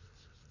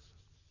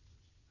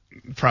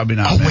 Probably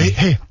not.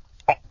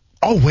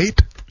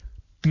 Wait.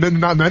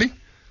 Not many?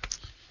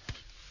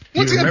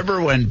 Do you remember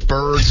when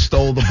Bird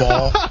stole the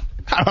ball?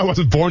 I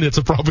wasn't born yet,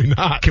 so probably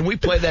not. Can we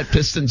play that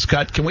Pistons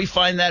cut? Can we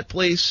find that,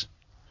 please?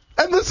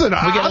 And listen,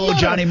 we get a little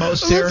Johnny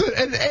Most here.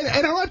 Listen,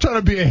 and I'm not trying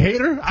to be a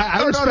hater.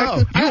 I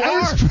respect it.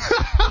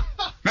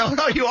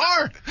 No, you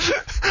are.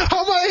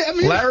 How am I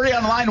mean, Larry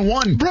on line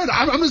one. Brent,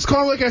 I'm just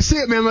calling like I see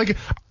it, man. Like,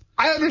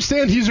 I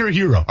understand he's your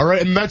hero, all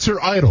right, and that's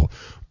your idol.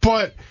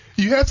 But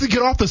you have to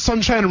get off the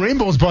sunshine and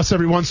rainbows bus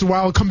every once in a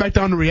while and come back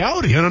down to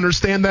reality and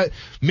understand that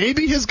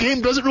maybe his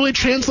game doesn't really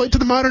translate to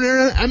the modern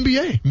era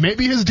NBA.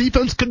 Maybe his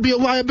defense could be a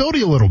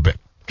liability a little bit.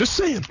 Just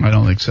saying. I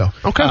don't think so.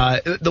 Okay.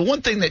 The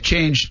one thing that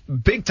changed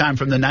big time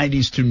from the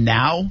 90s to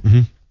now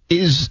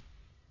is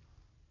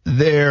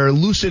their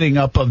loosening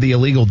up of the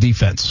illegal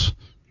defense.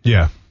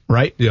 Yeah.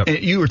 Right? Yeah.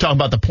 You were talking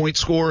about the point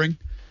scoring.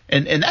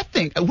 And that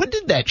thing, when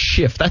did that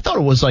shift? I thought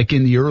it was like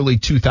in the early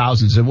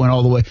 2000s. It went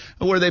all the way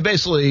where they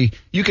basically,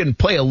 you can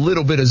play a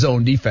little bit of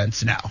zone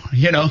defense now,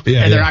 and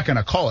they're not going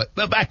to call it.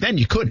 But back then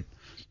you couldn't.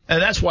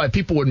 And that's why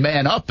people would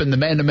man up in the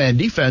man-to-man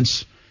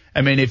defense. I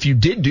mean, if you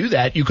did do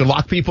that, you could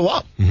lock people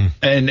up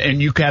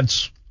and you could have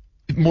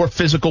more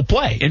physical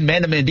play. In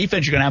man-to-man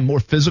defense, you're going to have more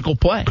physical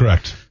play.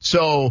 Correct.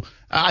 So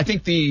I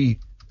think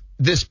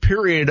this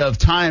period of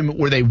time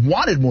where they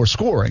wanted more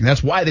scoring,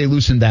 that's why they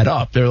loosened that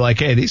up. They're like,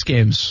 hey, these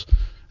games,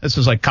 this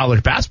is like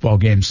college basketball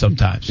games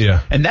sometimes.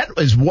 Yeah. And that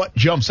is what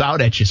jumps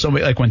out at you.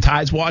 Somebody like when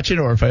Ty's watching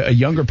or if a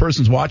younger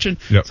person's watching,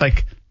 it's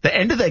like the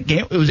end of that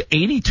game, it was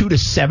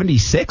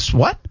 82-76.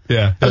 What?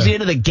 Yeah. That was the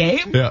end of the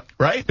game? Yeah.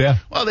 Right? Yeah.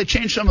 Well, they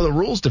changed some of the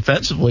rules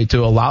defensively to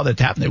allow that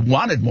to happen. They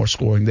wanted more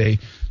scoring.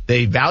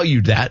 They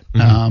valued that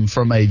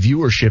from a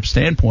viewership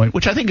standpoint,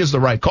 which I think is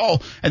the right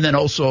call, and then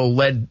also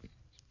led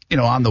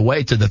on the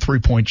way to the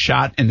 3-point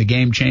shot and the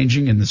game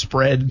changing and the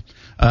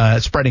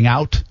spreading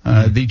out,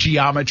 the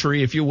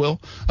geometry, if you will,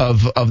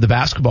 of the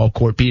basketball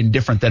court being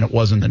different than it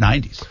was in the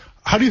 90s.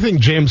 How do you think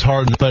James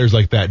Harden and players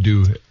like that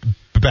do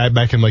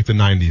back in like the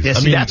 90s?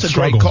 Yeah, that's a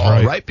great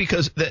call, right?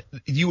 Because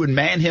you would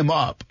man him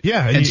up.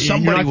 Yeah, and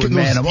somebody would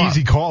man him up.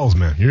 Easy calls,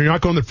 man. You're not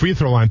going to the free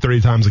throw line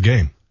 30 times a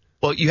game.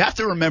 Well, you have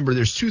to remember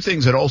there's two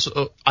things that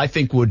also I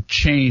think would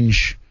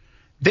change.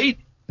 They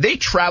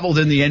traveled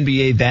in the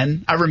NBA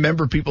then. I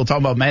remember people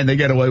talking about, man, they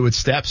get away with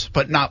steps,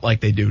 but not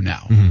like they do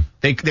now.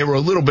 They were a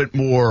little bit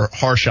more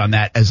harsh on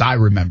that, as I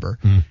remember.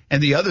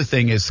 And the other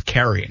thing is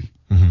carrying.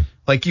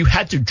 Like you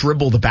had to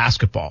dribble the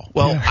basketball.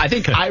 Well, I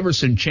think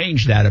Iverson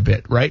changed that a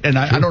bit, right? And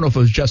I don't know if it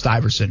was just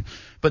Iverson,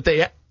 but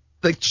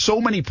like so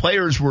many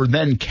players were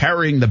then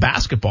carrying the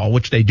basketball,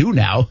 which they do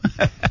now.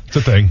 It's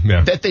a thing,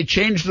 yeah. That they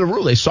changed the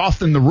rule. They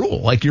softened the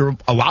rule. Like, you're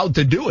allowed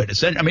to do it.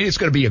 It's going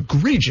to be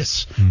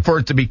egregious for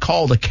it to be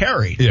called a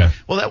carry. Yeah.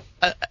 Well,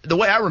 the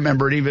way I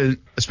remember it,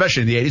 even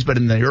especially in the 80s, but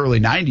in the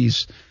early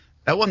 90s,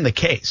 that wasn't the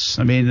case.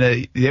 I mean,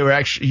 they were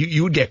actually,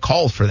 you would get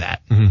called for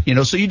that.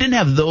 So you didn't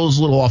have those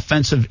little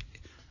offensive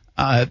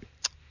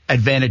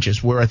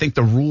advantages where I think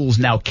the rules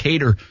now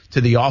cater to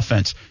the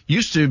offense.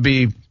 Used to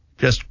be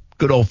just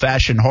good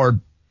old-fashioned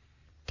hard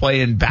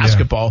playing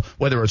basketball,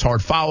 whether it's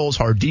hard fouls,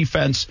 hard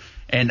defense,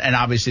 and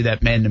obviously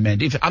that man-to-man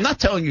defense. I'm not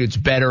telling you it's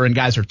better and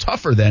guys are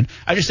tougher then.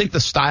 I just think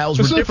the styles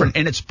were different,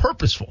 and it's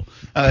purposeful.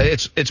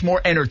 It's more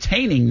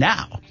entertaining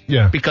now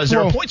because there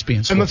are points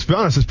being scored. And let's be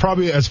honest, it's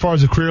probably, as far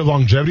as the career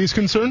longevity is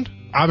concerned,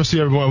 obviously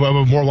everyone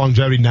have more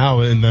longevity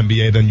now in the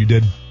NBA than you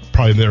did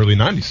probably in the early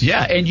 90s.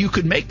 Yeah, and you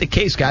could make the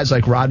case, guys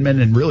like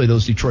Rodman and really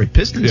those Detroit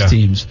Pistons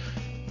teams,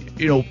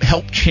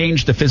 help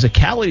change the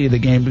physicality of the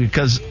game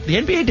because the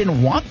NBA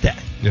didn't want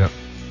that. Yeah.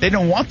 They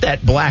didn't want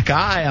that black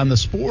eye on the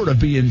sport of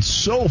being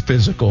so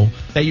physical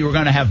that you were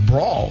going to have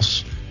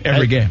brawls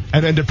every game.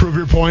 And then to prove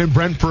your point,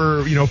 Brent,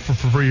 for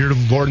your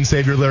Lord and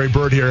Savior Larry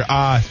Bird here,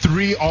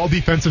 3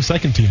 all-defensive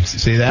second teams.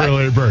 See that? For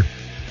Larry Bird.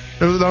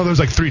 There's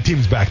like 3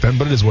 teams back then,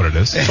 but it is what it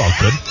is. It's all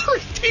good. 3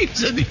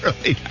 teams in the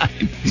early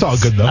 90s. It's all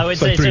good, though. I would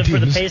say, so for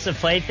the pace of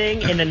play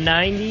thing, in the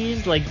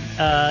 90s,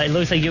 it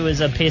looks like it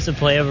was a pace of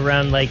play of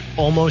around,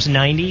 almost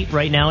 90.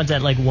 Right now, it's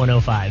at,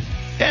 105.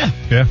 Yeah.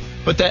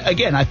 But that,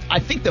 again, I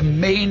think the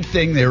main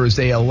thing there is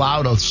they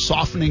allowed a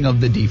softening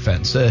of the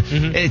defense.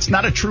 It's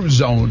not a true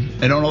zone.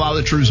 They don't allow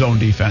the true zone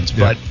defense,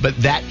 but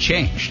that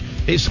changed.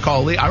 They used to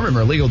call I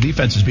remember illegal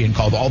defenses being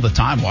called all the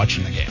time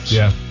watching the games.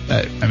 Yeah.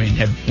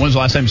 When's the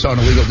last time you saw an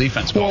illegal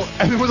defense call? Well,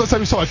 when's the last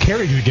time you saw a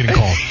carry getting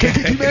called? Can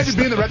you imagine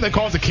being the rep that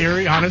calls a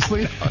carry,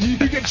 honestly? You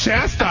get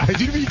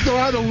chastised. You go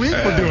out of the league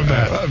for doing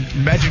that.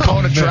 Imagine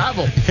calling a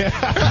travel.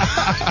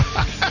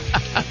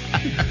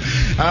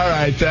 All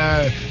right.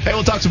 Hey,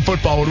 we'll talk some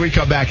football when we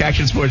come back.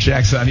 Action Sports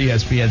Jax on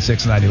ESPN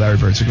 690. Larry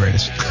Bird's the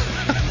greatest.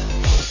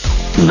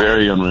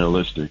 Very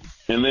unrealistic.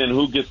 And then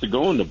who gets to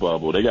go in the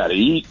bubble? They got to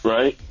eat,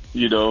 right?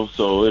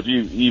 So if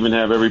you even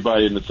have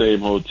everybody in the same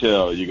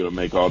hotel, you're going to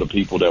make all the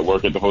people that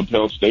work at the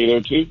hotel stay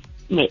there too?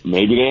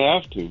 Maybe they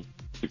have to.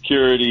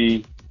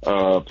 Security,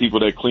 people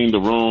that clean the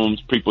rooms,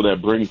 people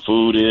that bring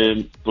food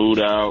in, food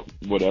out,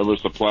 whatever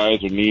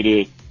supplies are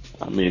needed.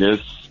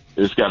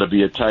 It's got to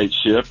be a tight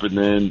ship, and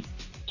then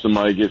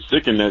somebody gets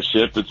sick in that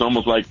ship. It's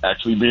almost like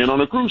actually being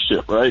on a cruise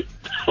ship, right?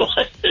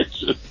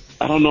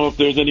 I don't know if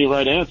there's any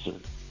right answer.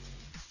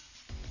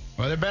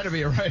 Well, there better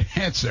be a right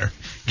answer.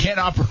 Can't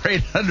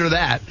operate under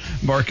that,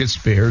 Marcus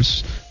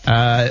Spears.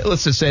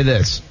 Let's just say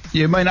this.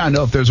 You might not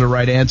know if there's a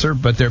right answer,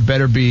 but there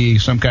better be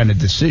some kind of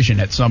decision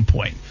at some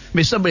point.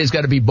 Somebody's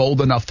got to be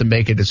bold enough to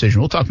make a decision.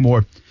 We'll talk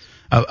more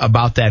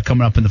about that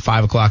coming up in the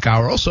 5 o'clock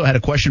hour. Also had a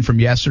question from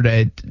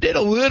yesterday. Did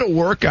a little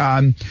work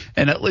on,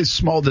 and at least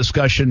small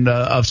discussion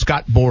of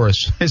Scott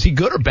Boras. Is he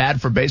good or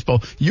bad for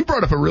baseball? You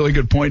brought up a really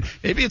good point.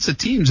 Maybe it's the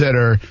teams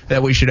that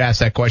we should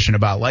ask that question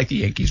about, like the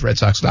Yankees, Red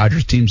Sox,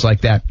 Dodgers, teams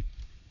like that.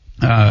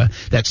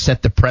 That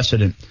set the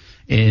precedent.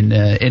 And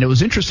it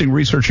was interesting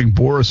researching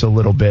Boras a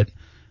little bit.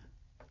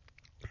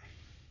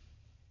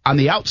 On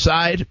the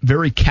outside,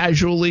 very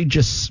casually,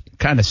 just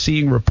kind of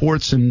seeing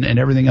reports and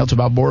everything else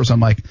about Boras, I'm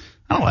like,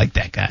 I don't like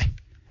that guy.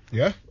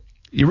 Yeah?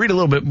 You read a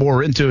little bit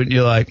more into it, and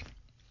you're like,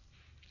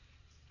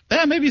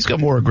 maybe he's got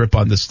more grip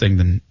on this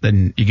thing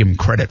than you give him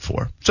credit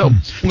for. So,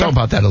 talk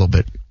about that a little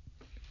bit.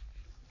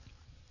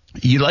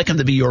 You'd like him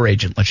to be your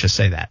agent, let's just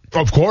say that.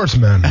 Of course,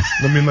 man.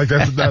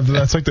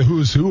 That's like the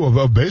who's who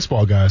of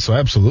baseball guys, so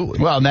absolutely.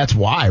 Well, and that's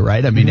why,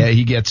 right?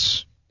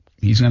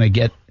 He's going to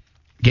get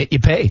you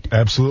paid.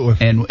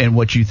 Absolutely. And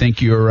what you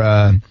think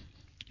you're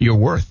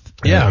worth.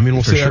 Yeah,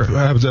 we'll see what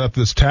happens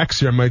after this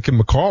tax year. I might give him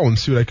a call and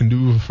see what I can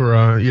do for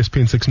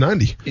ESPN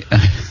 690.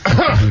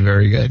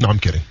 Very good. No, I'm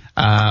kidding.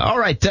 All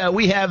right,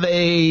 we have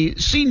a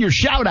senior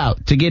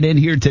shout-out to get in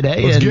here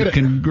today. Let's get it.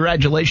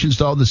 Congratulations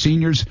to all the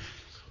seniors.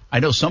 I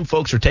know some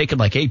folks are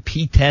taking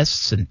AP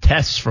tests and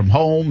tests from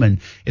home, and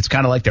it's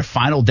kind of like their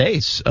final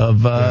days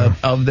of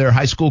their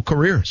high school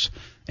careers.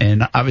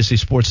 And obviously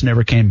sports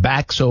never came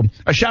back. So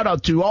a shout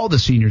out to all the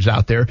seniors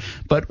out there.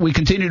 But we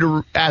continue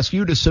to ask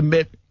you to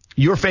submit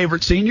your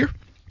favorite senior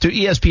to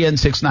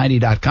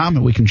ESPN690.com,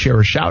 and we can share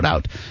a shout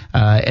out.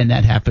 And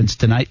that happens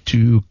tonight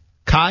to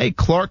Kai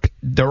Clark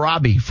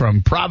Darabi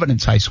from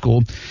Providence High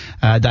School.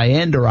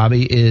 Diane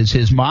Darabi is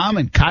his mom,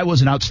 and Kai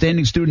was an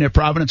outstanding student at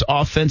Providence,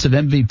 offensive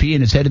MVP,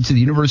 and is headed to the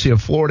University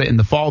of Florida in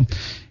the fall.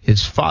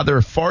 His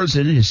father,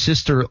 Farzan, his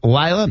sister,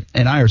 Lila,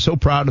 and I are so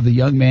proud of the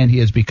young man he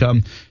has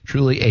become.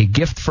 Truly a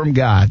gift from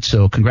God.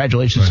 So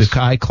congratulations to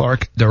Kai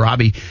Clark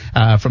Darabi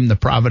from the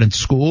Providence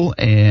School,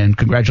 and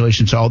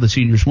congratulations to all the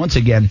seniors once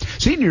again.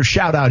 Senior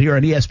shout out here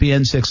on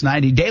ESPN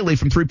 690 daily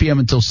from 3 p.m.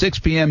 until 6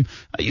 p.m.,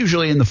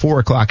 usually in the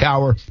 4 o'clock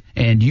hour.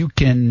 And you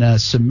can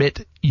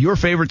submit your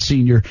favorite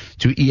senior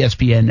to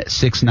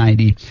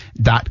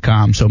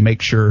ESPN690.com. So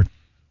make sure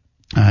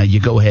you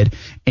go ahead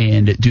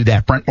and do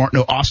that. Brent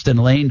Martineau, Austin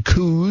Lane,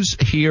 Coos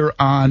here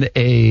on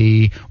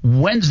a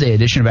Wednesday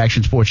edition of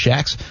Action Sports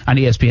Jacks on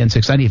ESPN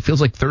 690. It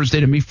feels like Thursday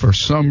to me for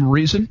some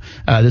reason.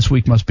 This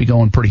week must be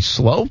going pretty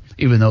slow,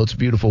 even though it's a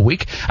beautiful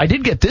week. I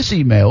did get this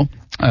email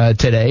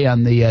today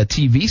on the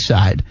TV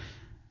side.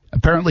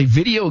 Apparently,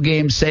 video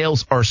game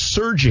sales are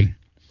surging.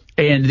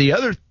 And the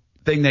other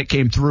thing that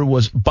came through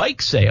was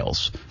bike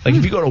sales. Like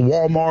if you go to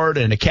Walmart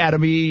and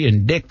Academy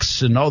and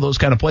Dick's and all those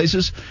kind of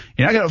places,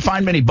 you're not going to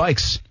find many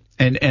bikes.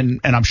 And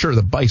I'm sure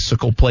the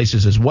bicycle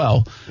places as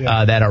well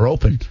that are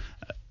open.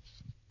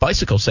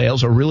 Bicycle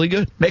sales are really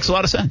good. Makes a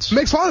lot of sense.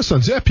 Makes a lot of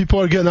sense. Yeah,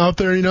 people are getting out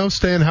there,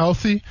 staying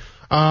healthy.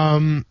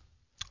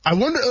 I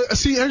wonder,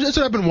 that's what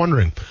I've been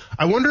wondering.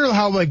 I wonder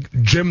how,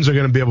 gyms are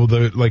going to be able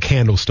to,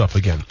 handle stuff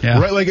again.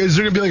 Yeah. Right? Like, is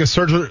there going to be, a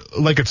surge,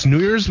 like it's New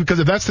Year's? Because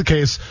if that's the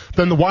case,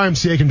 then the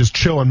YMCA can just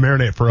chill and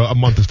marinate for a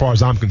month as far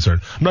as I'm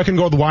concerned. I'm not going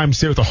to go to the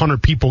YMCA with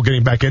 100 people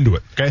getting back into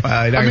it, okay?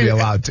 You're not going to be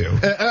allowed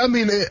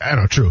to. I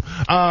know, true.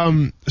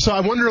 So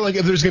I wonder,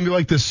 if there's going to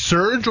be, this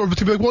surge, or if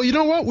it's going to be well, you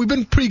know what? We've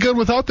been pretty good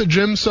without the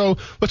gym, so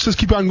let's just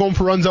keep on going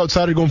for runs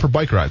outside or going for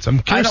bike rides. I'm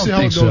curious to see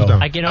how it goes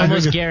down. I can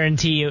almost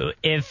guarantee you,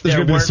 if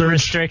there weren't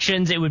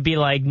restrictions, it would be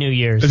like New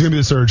Year's. There's going to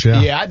be a surge,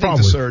 yeah. Yeah, I think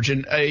the surge.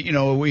 And,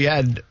 we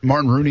had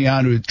Martin Rooney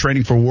on who was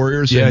training for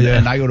Warriors.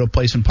 And I go to a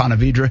place in Ponte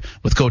Vedra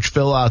with Coach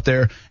Phil out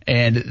there,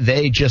 and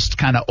they just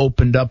kind of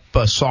opened up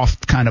a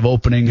soft kind of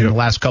opening in the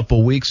last couple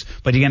of weeks.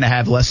 But you're going to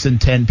have less than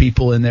 10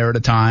 people in there at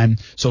a time,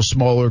 so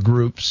smaller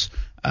groups.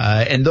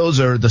 And those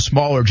are the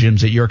smaller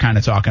gyms that you're kind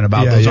of talking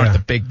about. Those aren't the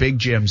big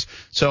gyms.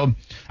 So,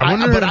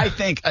 but I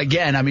think,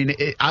 again,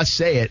 I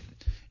say it.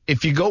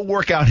 If you go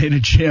work out in a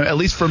gym, at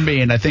least for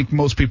me, and I think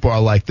most people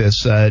are like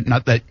this,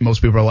 not that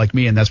most people are like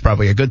me, and that's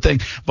probably a good thing,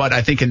 but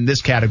I think in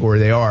this category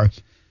they are.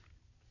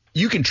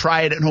 You can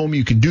try it at home.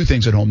 You can do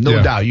things at home,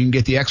 no doubt. You can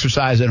get the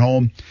exercise at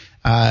home,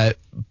 but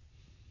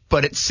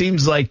it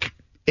seems like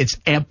it's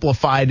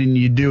amplified and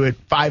you do it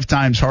 5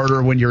 times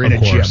harder when you're in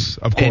a gym.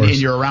 Of course. And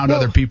you're around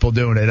other people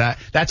doing it.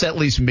 That's at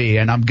least me,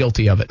 and I'm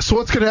guilty of it. So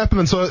what's going to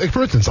happen? So,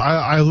 for instance,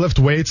 I lift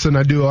weights and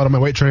I do a lot of my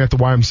weight training at the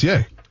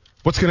YMCA.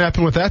 What's going to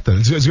happen with that then?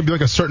 Is it going to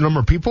be a certain number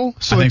of people?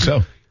 I think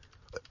so.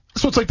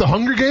 So it's like the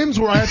Hunger Games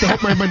where I have to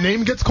hope my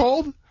name gets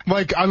called?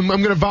 Like I'm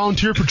going to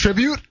volunteer for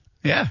tribute?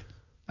 Yeah,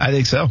 I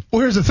think so.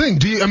 Well, here's the thing.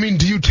 Do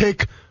you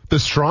take the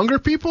stronger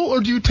people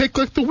or do you take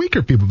the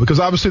weaker people? Because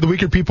obviously the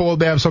weaker people,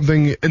 they have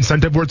something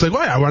incentive where it's like,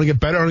 I want to get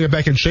better, I want to get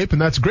back in shape,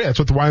 and that's great. That's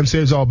what the YMCA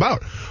is all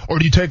about. Or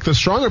do you take the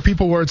stronger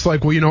people where it's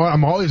like, well, you know what,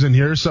 I'm always in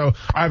here, so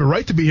I have a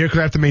right to be here because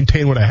I have to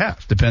maintain what I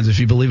have. Depends if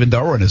you believe in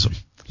Darwinism.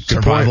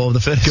 Survival of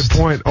the fittest. Good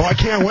point. Oh, I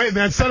can't wait,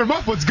 man. Set them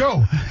up. Let's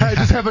go. I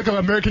just have an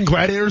American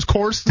Gladiators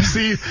course to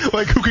see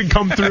who can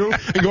come through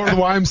and go to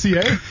the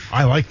YMCA.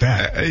 I like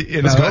that.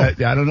 Let's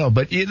go. I don't know,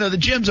 but the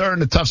gyms are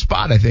in a tough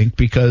spot, I think,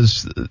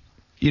 because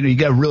you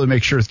got to really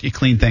make sure you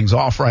clean things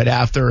off right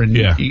after, and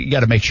you got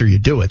to make sure you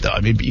do it though.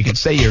 You can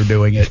say you're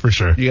doing it for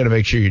sure. You got to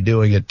make sure you're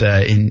doing it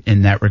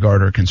in that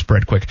regard, or it can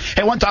spread quick.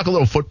 Hey, I want to talk a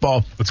little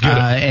football. Let's get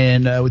it.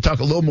 And we talk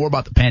a little more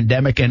about the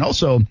pandemic, and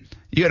also.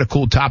 You had a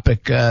cool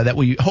topic that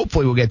we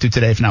hopefully will get to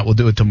today. If not, we'll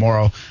do it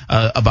tomorrow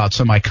about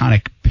some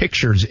iconic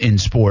pictures in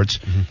sports.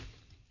 Mm-hmm.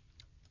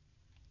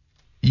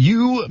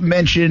 You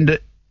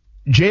mentioned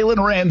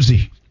Jalen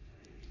Ramsey.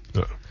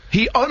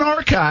 He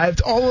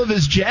unarchived all of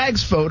his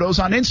Jags photos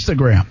on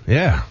Instagram.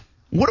 Yeah.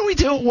 What do we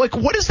do? What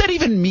does that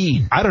even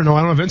mean? I don't know.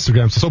 I don't have Instagram, so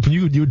I was hoping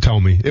you would tell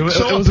me. It was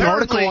an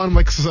article on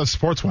a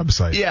sports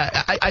website.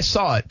 Yeah, I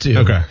saw it too.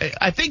 Okay.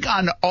 I think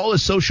on all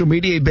his social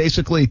media, he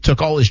basically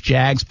took all his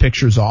Jags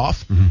pictures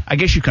off. Mm-hmm. I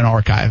guess you can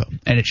archive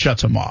them, and it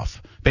shuts them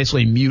off.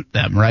 Basically mute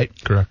them, right?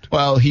 Correct.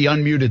 Well, he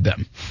unmuted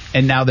them,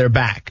 and now they're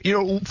back.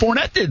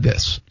 Fournette did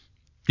this.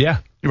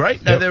 Yeah.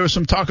 Right? Yep. There was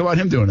some talk about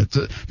him doing it.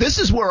 This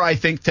is where I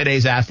think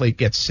today's athlete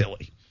gets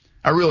silly.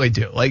 I really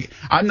do.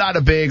 I'm not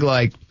a big,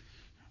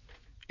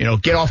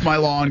 get off my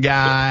lawn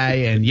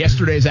guy, and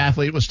yesterday's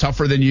athlete was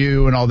tougher than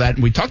you and all that.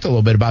 And we talked a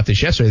little bit about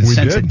this yesterday, the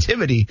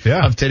sensitivity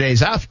of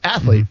today's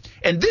athlete.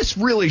 And this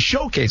really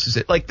showcases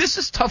it. This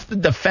is tough to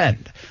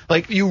defend.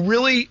 You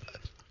really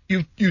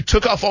you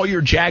took off all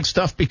your Jag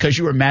stuff because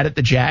you were mad at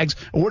the Jags.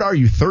 What are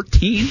you,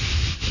 13?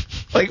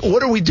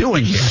 What are we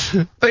doing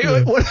here?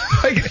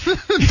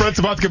 Brent's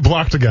about to get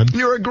blocked again.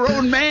 You're a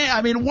grown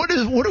man. What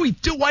do we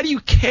do? Why do you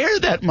care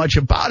that much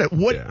about it?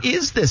 What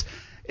is this?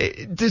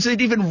 Does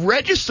it even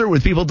register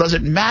with people? Does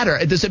it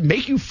matter? Does it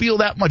make you feel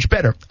that much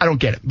better? I don't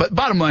get it. But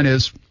bottom line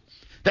is,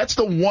 that's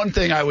the one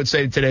thing I would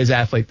say to today's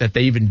athlete, that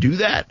they even do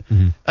that.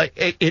 Mm-hmm.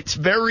 It's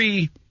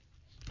very,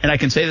 and I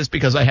can say this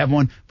because I have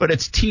one, but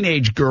it's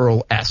teenage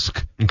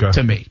girl-esque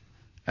to me.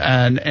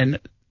 And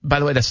by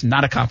the way, that's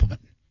not a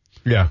compliment.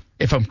 Yeah.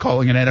 If I'm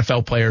calling an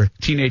NFL player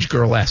teenage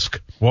girl-esque.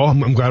 Well,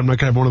 I'm glad I'm not going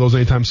to have one of those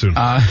anytime soon.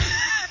 No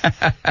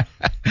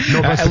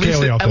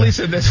at least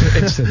in this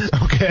instance.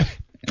 Okay.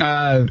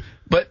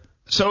 But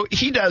so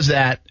he does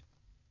that,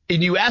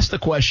 and you ask the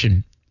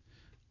question,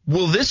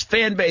 will this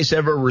fan base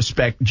ever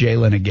respect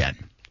Jalen again?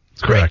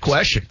 Great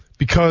question.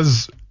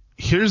 Because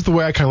here's the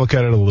way I kind of look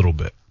at it a little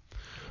bit.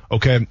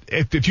 Okay,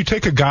 if you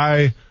take a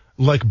guy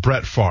like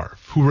Brett Favre,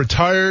 who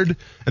retired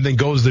and then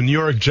goes to the New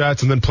York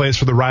Jets and then plays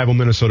for the rival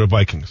Minnesota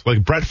Vikings.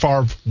 Like, Brett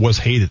Favre was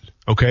hated,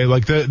 okay?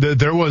 Like,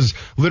 there was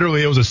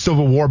literally, it was a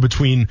civil war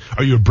between,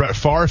 are you a Brett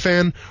Favre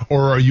fan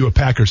or are you a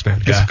Packers fan?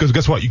 Because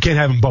guess what? You can't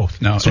have them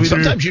both. No, so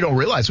sometimes you don't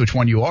realize which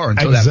one you are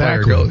until that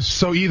player goes.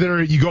 So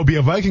either you go be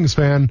a Vikings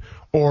fan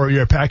or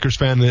you're a Packers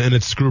fan and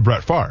it's screw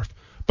Brett Favre.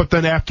 But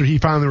then after he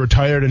finally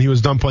retired and he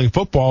was done playing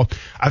football,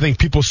 I think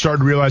people started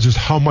to realize just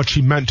how much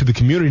he meant to the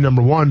community,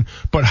 number one,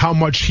 but how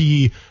much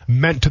he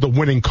meant to the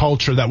winning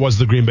culture that was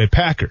the Green Bay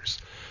Packers.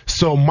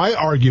 So my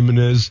argument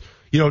is,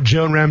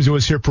 Jalen Ramsey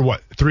was here for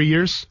what, 3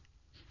 years?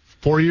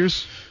 4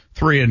 years?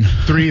 Three and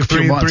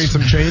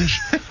some change.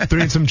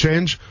 3 and some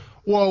change.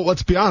 Well,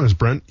 let's be honest,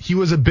 Brent. He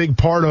was a big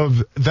part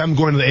of them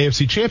going to the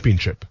AFC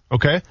Championship,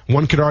 okay?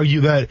 One could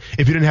argue that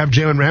if you didn't have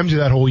Jalen Ramsey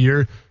that whole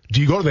year, do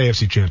you go to the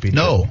AFC Championship?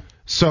 No.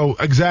 So,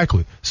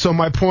 exactly. So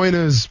my point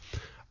is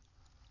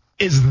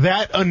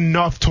that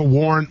enough to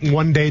warrant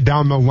one day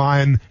down the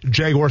line,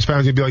 Jaguars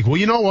fans would be like, well,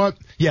 you know what?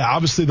 Yeah,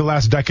 obviously the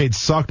last decade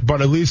sucked,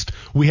 but at least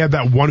we had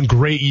that one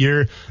great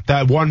year,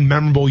 that one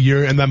memorable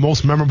year, and that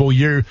most memorable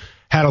year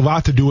had a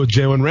lot to do with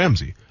Jalen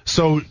Ramsey.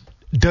 So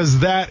does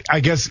that, I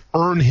guess,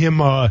 earn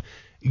him a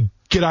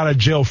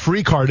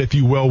get-out-of-jail-free card, if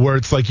you will, where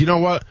it's like, you know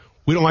what?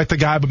 We don't like the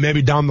guy, but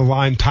maybe down the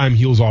line, time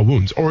heals all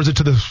wounds. Or is it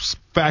to the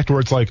fact where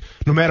it's like,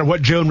 no matter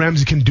what Jalen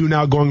Ramsey can do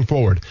now going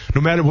forward,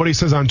 no matter what he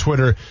says on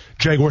Twitter,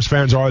 Jaguars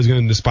fans are always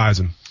going to despise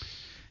him?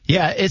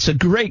 Yeah, it's a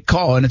great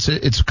call, and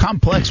it's a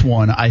complex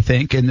one, I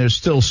think, and there's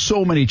still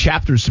so many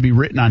chapters to be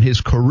written on his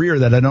career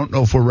that I don't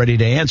know if we're ready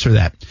to answer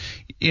that.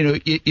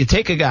 You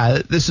take a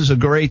guy, this is a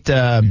great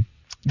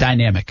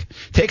dynamic.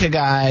 Take a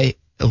guy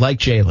like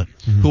Jalen,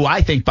 who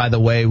I think, by the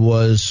way,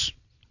 was,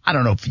 I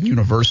don't know if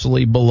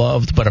universally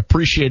beloved, but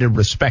appreciated,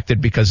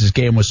 respected because his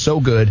game was so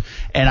good,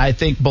 and I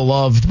think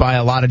beloved by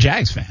a lot of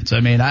Jags fans. I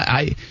mean,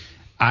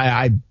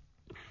 I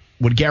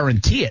would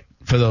guarantee it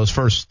for those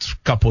first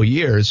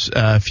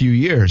few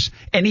years.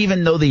 And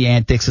even though the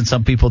antics and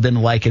some people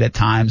didn't like it at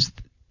times,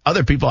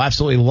 other people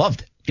absolutely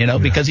loved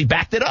it, because he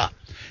backed it up.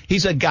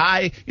 He's a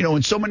guy,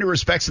 in so many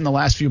respects in the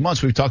last few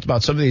months, we've talked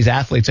about some of these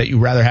athletes that you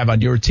rather have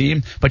on your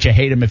team, but you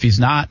hate him if he's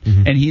not,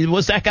 and he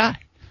was that guy.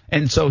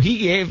 And so he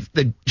gave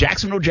the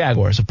Jacksonville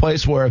Jaguars a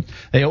place where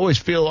they always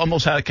feel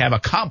almost like have a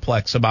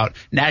complex about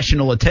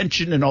national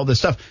attention and all this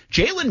stuff.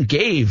 Jalen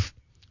gave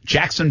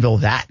Jacksonville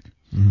that.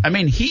 I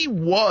mean, he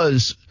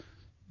was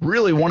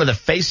really one of the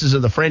faces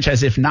of the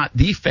franchise, if not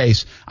the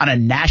face, on a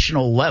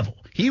national level.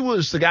 He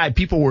was the guy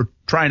people were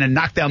trying to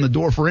knock down the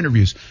door for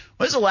interviews.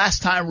 When was the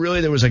last time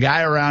really there was a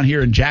guy around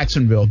here in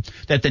Jacksonville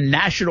that the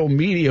national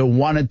media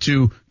wanted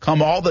to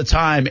come all the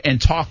time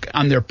and talk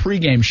on their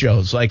pregame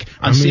shows, like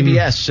on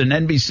CBS and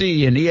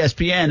NBC and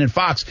ESPN and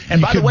Fox?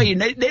 And by the way,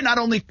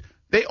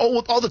 they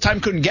all the time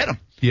couldn't get him.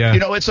 Yeah.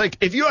 It's like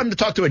if you wanted to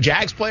talk to a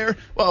Jags player,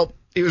 well,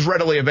 he was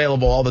readily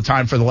available all the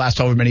time for the last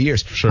however many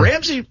years. Sure.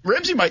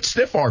 Ramsey might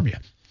stiff arm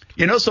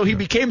you. So he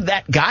became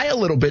that guy a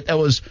little bit that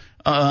was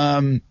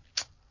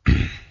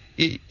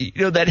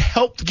that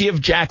helped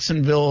give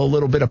Jacksonville a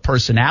little bit of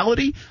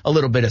personality, a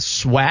little bit of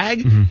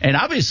swag, and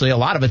obviously a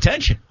lot of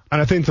attention.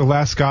 And I think the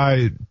last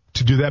guy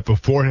to do that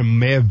before him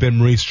may have been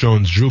Maurice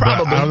Jones-Drew, but I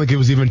don't think it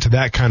was even to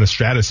that kind of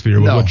stratosphere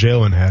with what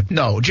Jalen had.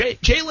 No,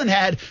 Jalen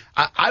had,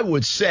 I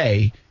would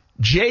say,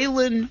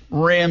 Jalen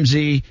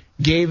Ramsey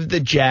gave the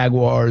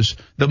Jaguars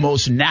the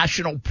most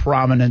national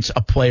prominence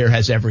a player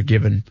has ever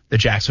given the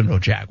Jacksonville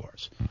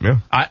Jaguars. Yeah.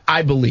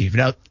 I believe.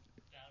 Now,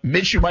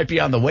 Mitch, you might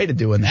be on the way to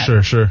doing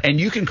that. Sure. And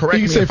you can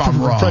correct me if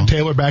I'm wrong. Fred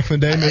Taylor back in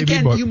the day, maybe.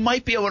 Again, you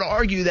might be able to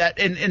argue that,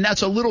 and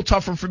that's a little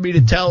tougher for me to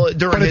tell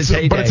during his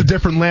heyday. But it's a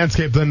different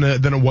landscape than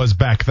it was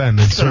back then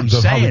in terms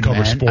of how we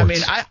cover sports. I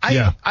mean,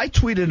 I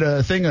tweeted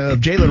a thing of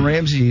Jalen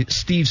Ramsey,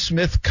 Steve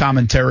Smith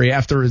commentary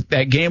after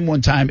that game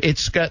one time.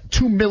 It's got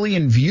 2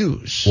 million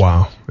views.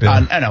 Wow. Yeah.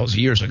 And that was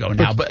years ago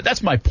now, but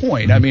that's my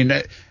point. I mean,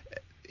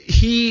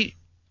 he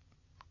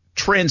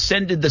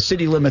transcended the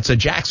city limits of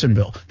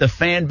Jacksonville, the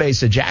fan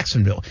base of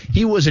Jacksonville.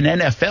 He was an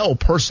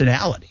NFL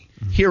personality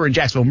here in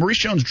Jacksonville. Maurice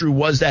Jones-Drew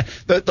was that.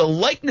 The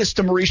likeness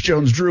to Maurice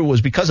Jones-Drew was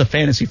because of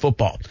fantasy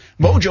football.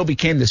 Mojo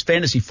became this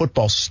fantasy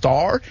football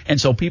star, and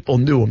so people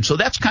knew him. So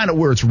that's kind of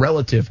where it's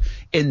relative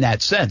in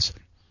that sense.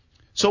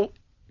 So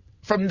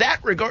from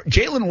that regard,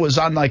 Jalen was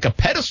on like a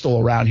pedestal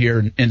around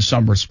here in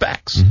some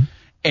respects.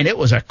 And it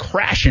was a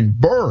crash and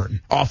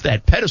burn off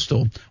that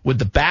pedestal with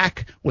the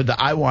back, with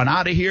the I want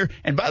out of here.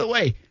 And by the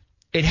way,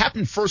 it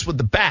happened first with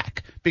the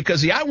back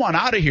because the I want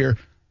out of here,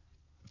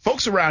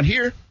 folks around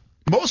here,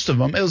 most of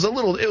them, it was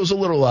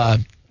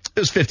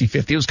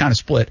 50-50. It was kind of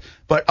split.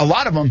 But a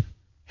lot of them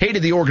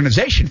hated the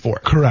organization for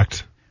it.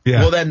 Correct. Yeah.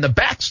 Well, then the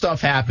back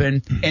stuff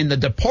happened and the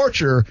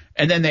departure,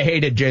 and then they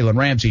hated Jalen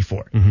Ramsey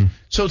for it.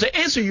 So to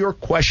answer your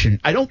question,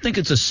 I don't think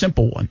it's a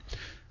simple one.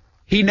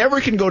 He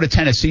never can go to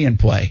Tennessee and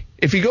play.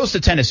 If he goes to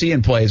Tennessee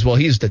and plays, well,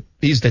 he's the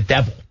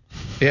devil.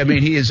 I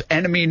mean, he is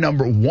enemy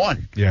number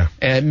one. Yeah.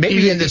 And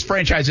maybe in this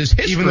franchise's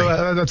history. Even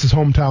though that's his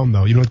hometown,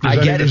 though. I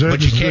get it,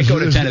 but you can't go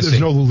to Tennessee.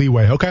 There's no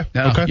leeway. Okay.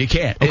 No, okay. You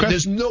can't. Okay.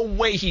 There's no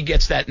way he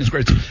gets that in his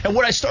grades. And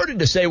what I started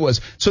to say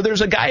was, so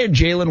there's a guy in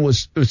Jalen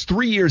was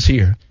 3 years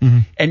here,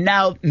 and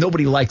now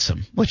nobody likes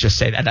him. Let's just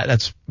say that.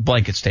 That's a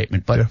blanket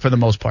statement, but for the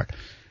most part.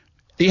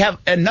 You have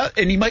and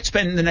he might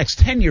spend the next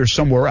 10 years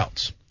somewhere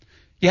else.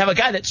 You have a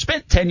guy that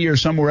spent 10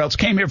 years somewhere else,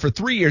 came here for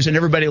 3 years, and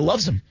everybody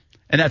loves him.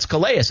 And that's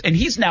Calais. And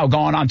he's now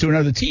gone on to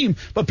another team,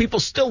 but people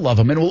still love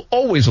him and will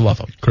always love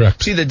him.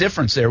 Correct. See the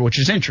difference there, which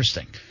is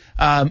interesting.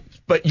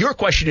 But your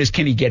question is,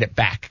 can he get it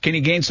back? Can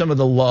he gain some of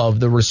the love,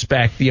 the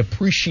respect, the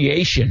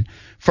appreciation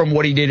from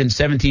what he did in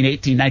 17,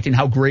 18, 19,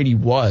 how great he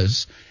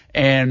was?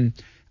 And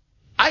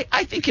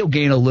I think he'll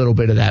gain a little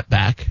bit of that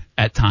back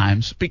at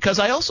times, because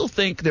I also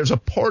think there's a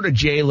part of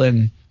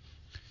Jalen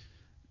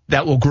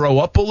that will grow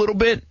up a little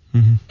bit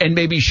and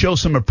maybe show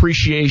some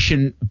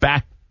appreciation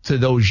back to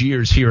those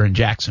years here in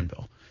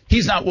Jacksonville.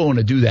 He's not willing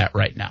to do that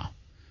right now.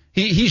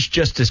 He's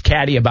just as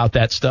catty about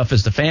that stuff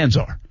as the fans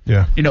are.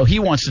 Yeah. You know, he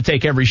wants to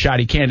take every shot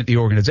he can at the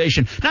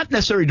organization, not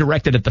necessarily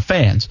directed at the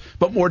fans,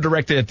 but more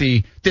directed at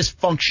the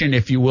dysfunction,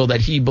 if you will,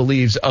 that he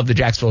believes of the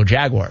Jacksonville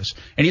Jaguars.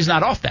 And he's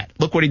not off that.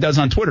 Look what he does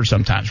on Twitter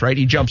sometimes, right?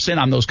 He jumps in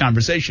on those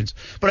conversations.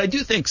 But I do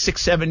think 6,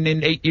 7,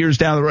 and 8 years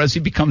down the road, as he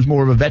becomes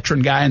more of a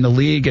veteran guy in the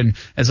league and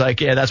is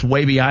like, yeah, that's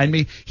way behind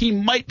me, he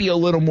might be a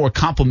little more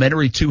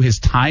complimentary to his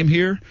time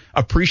here,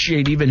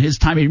 appreciate even his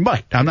time. He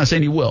might. I'm not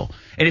saying he will.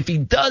 And if he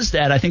does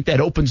that, I think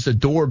that opens the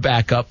door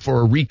back up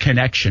for a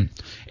reconnection.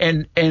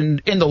 And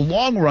in the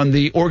long run,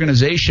 the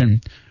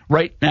organization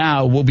right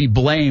now will be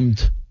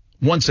blamed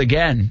once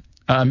again,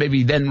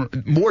 maybe then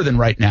more than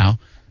right now,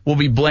 will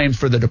be blamed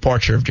for the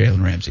departure of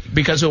Jalen Ramsey,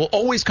 because it will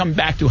always come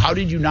back to, how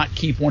did you not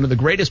keep one of the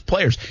greatest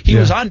players? He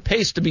was on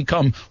pace to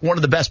become one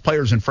of the best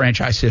players in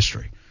franchise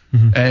history.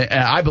 And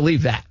I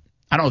believe that.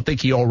 I don't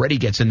think he already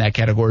gets in that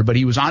category, but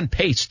he was on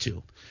pace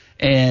to.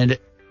 And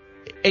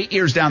 8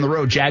 years down the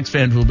road, Jags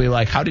fans will be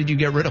like, how did you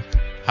get rid of him?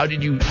 How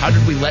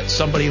did we let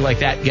somebody like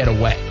that get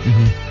away?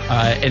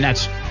 And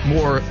that's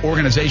more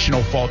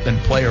organizational fault than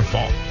player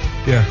fault.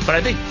 Yeah. But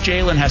I think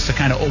Jalen has to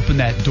kind of open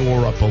that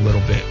door up a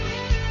little bit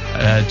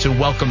to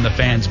welcome the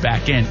fans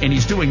back in. And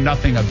he's doing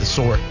nothing of the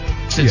sort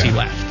since he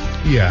left.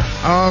 Yeah.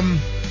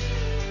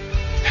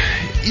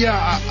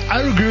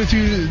 I agree with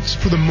you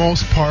for the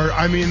most part.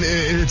 I mean,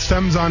 it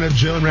stems on if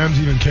Jalen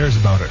Ramsey even cares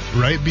about it,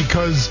 right?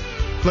 Because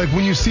like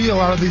when you see a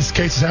lot of these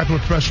cases happen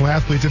with professional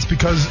athletes, it's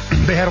because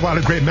they had a lot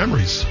of great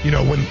memories, you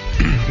know,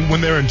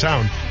 when they're in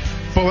town.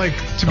 But like,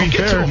 to be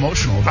fair, too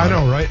emotional about I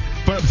know, right?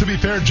 But to be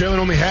fair, Jalen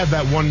only had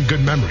that one good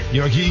memory.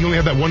 You know, he only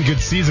had that one good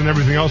season.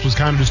 Everything else was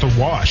kind of just a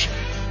wash.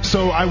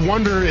 So I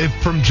wonder if,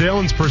 from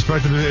Jalen's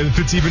perspective, if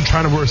it's even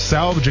trying to worth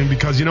salvaging,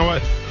 because you know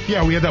what?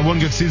 Yeah, we had that one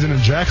good season in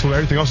Jacksonville.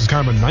 Everything else is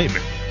kind of a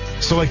nightmare.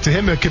 So like, to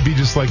him, it could be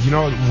just like, you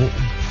know,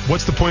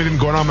 what's the point of him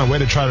going on my way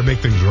to try to make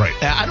things right?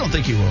 I don't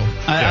think he will.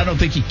 I don't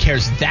think he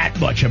cares that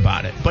much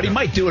about it. But he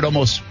might do it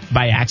almost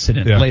by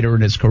accident later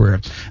in his career.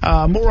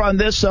 More on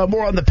this,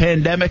 more on the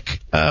pandemic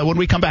when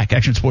we come back.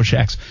 Action Sports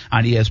Shacks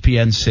on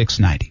ESPN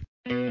 690.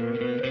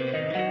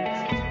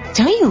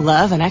 Don't you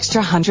love an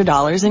extra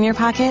 $100 in your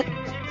pocket?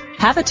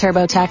 Have a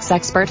TurboTax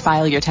expert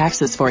file your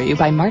taxes for you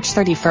by March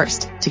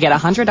 31st to get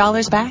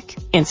 $100 back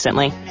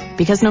instantly.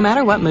 Because no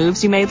matter what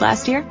moves you made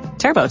last year,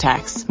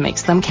 TurboTax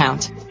makes them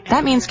count.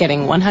 That means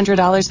getting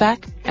 $100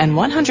 back and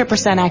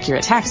 100%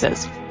 accurate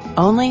taxes,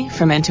 only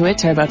from Intuit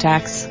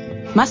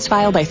TurboTax. Must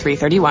file by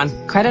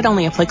 3/31. Credit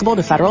only applicable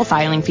to federal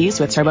filing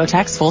fees with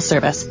TurboTax full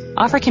service.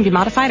 Offer can be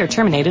modified or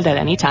terminated at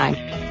any time.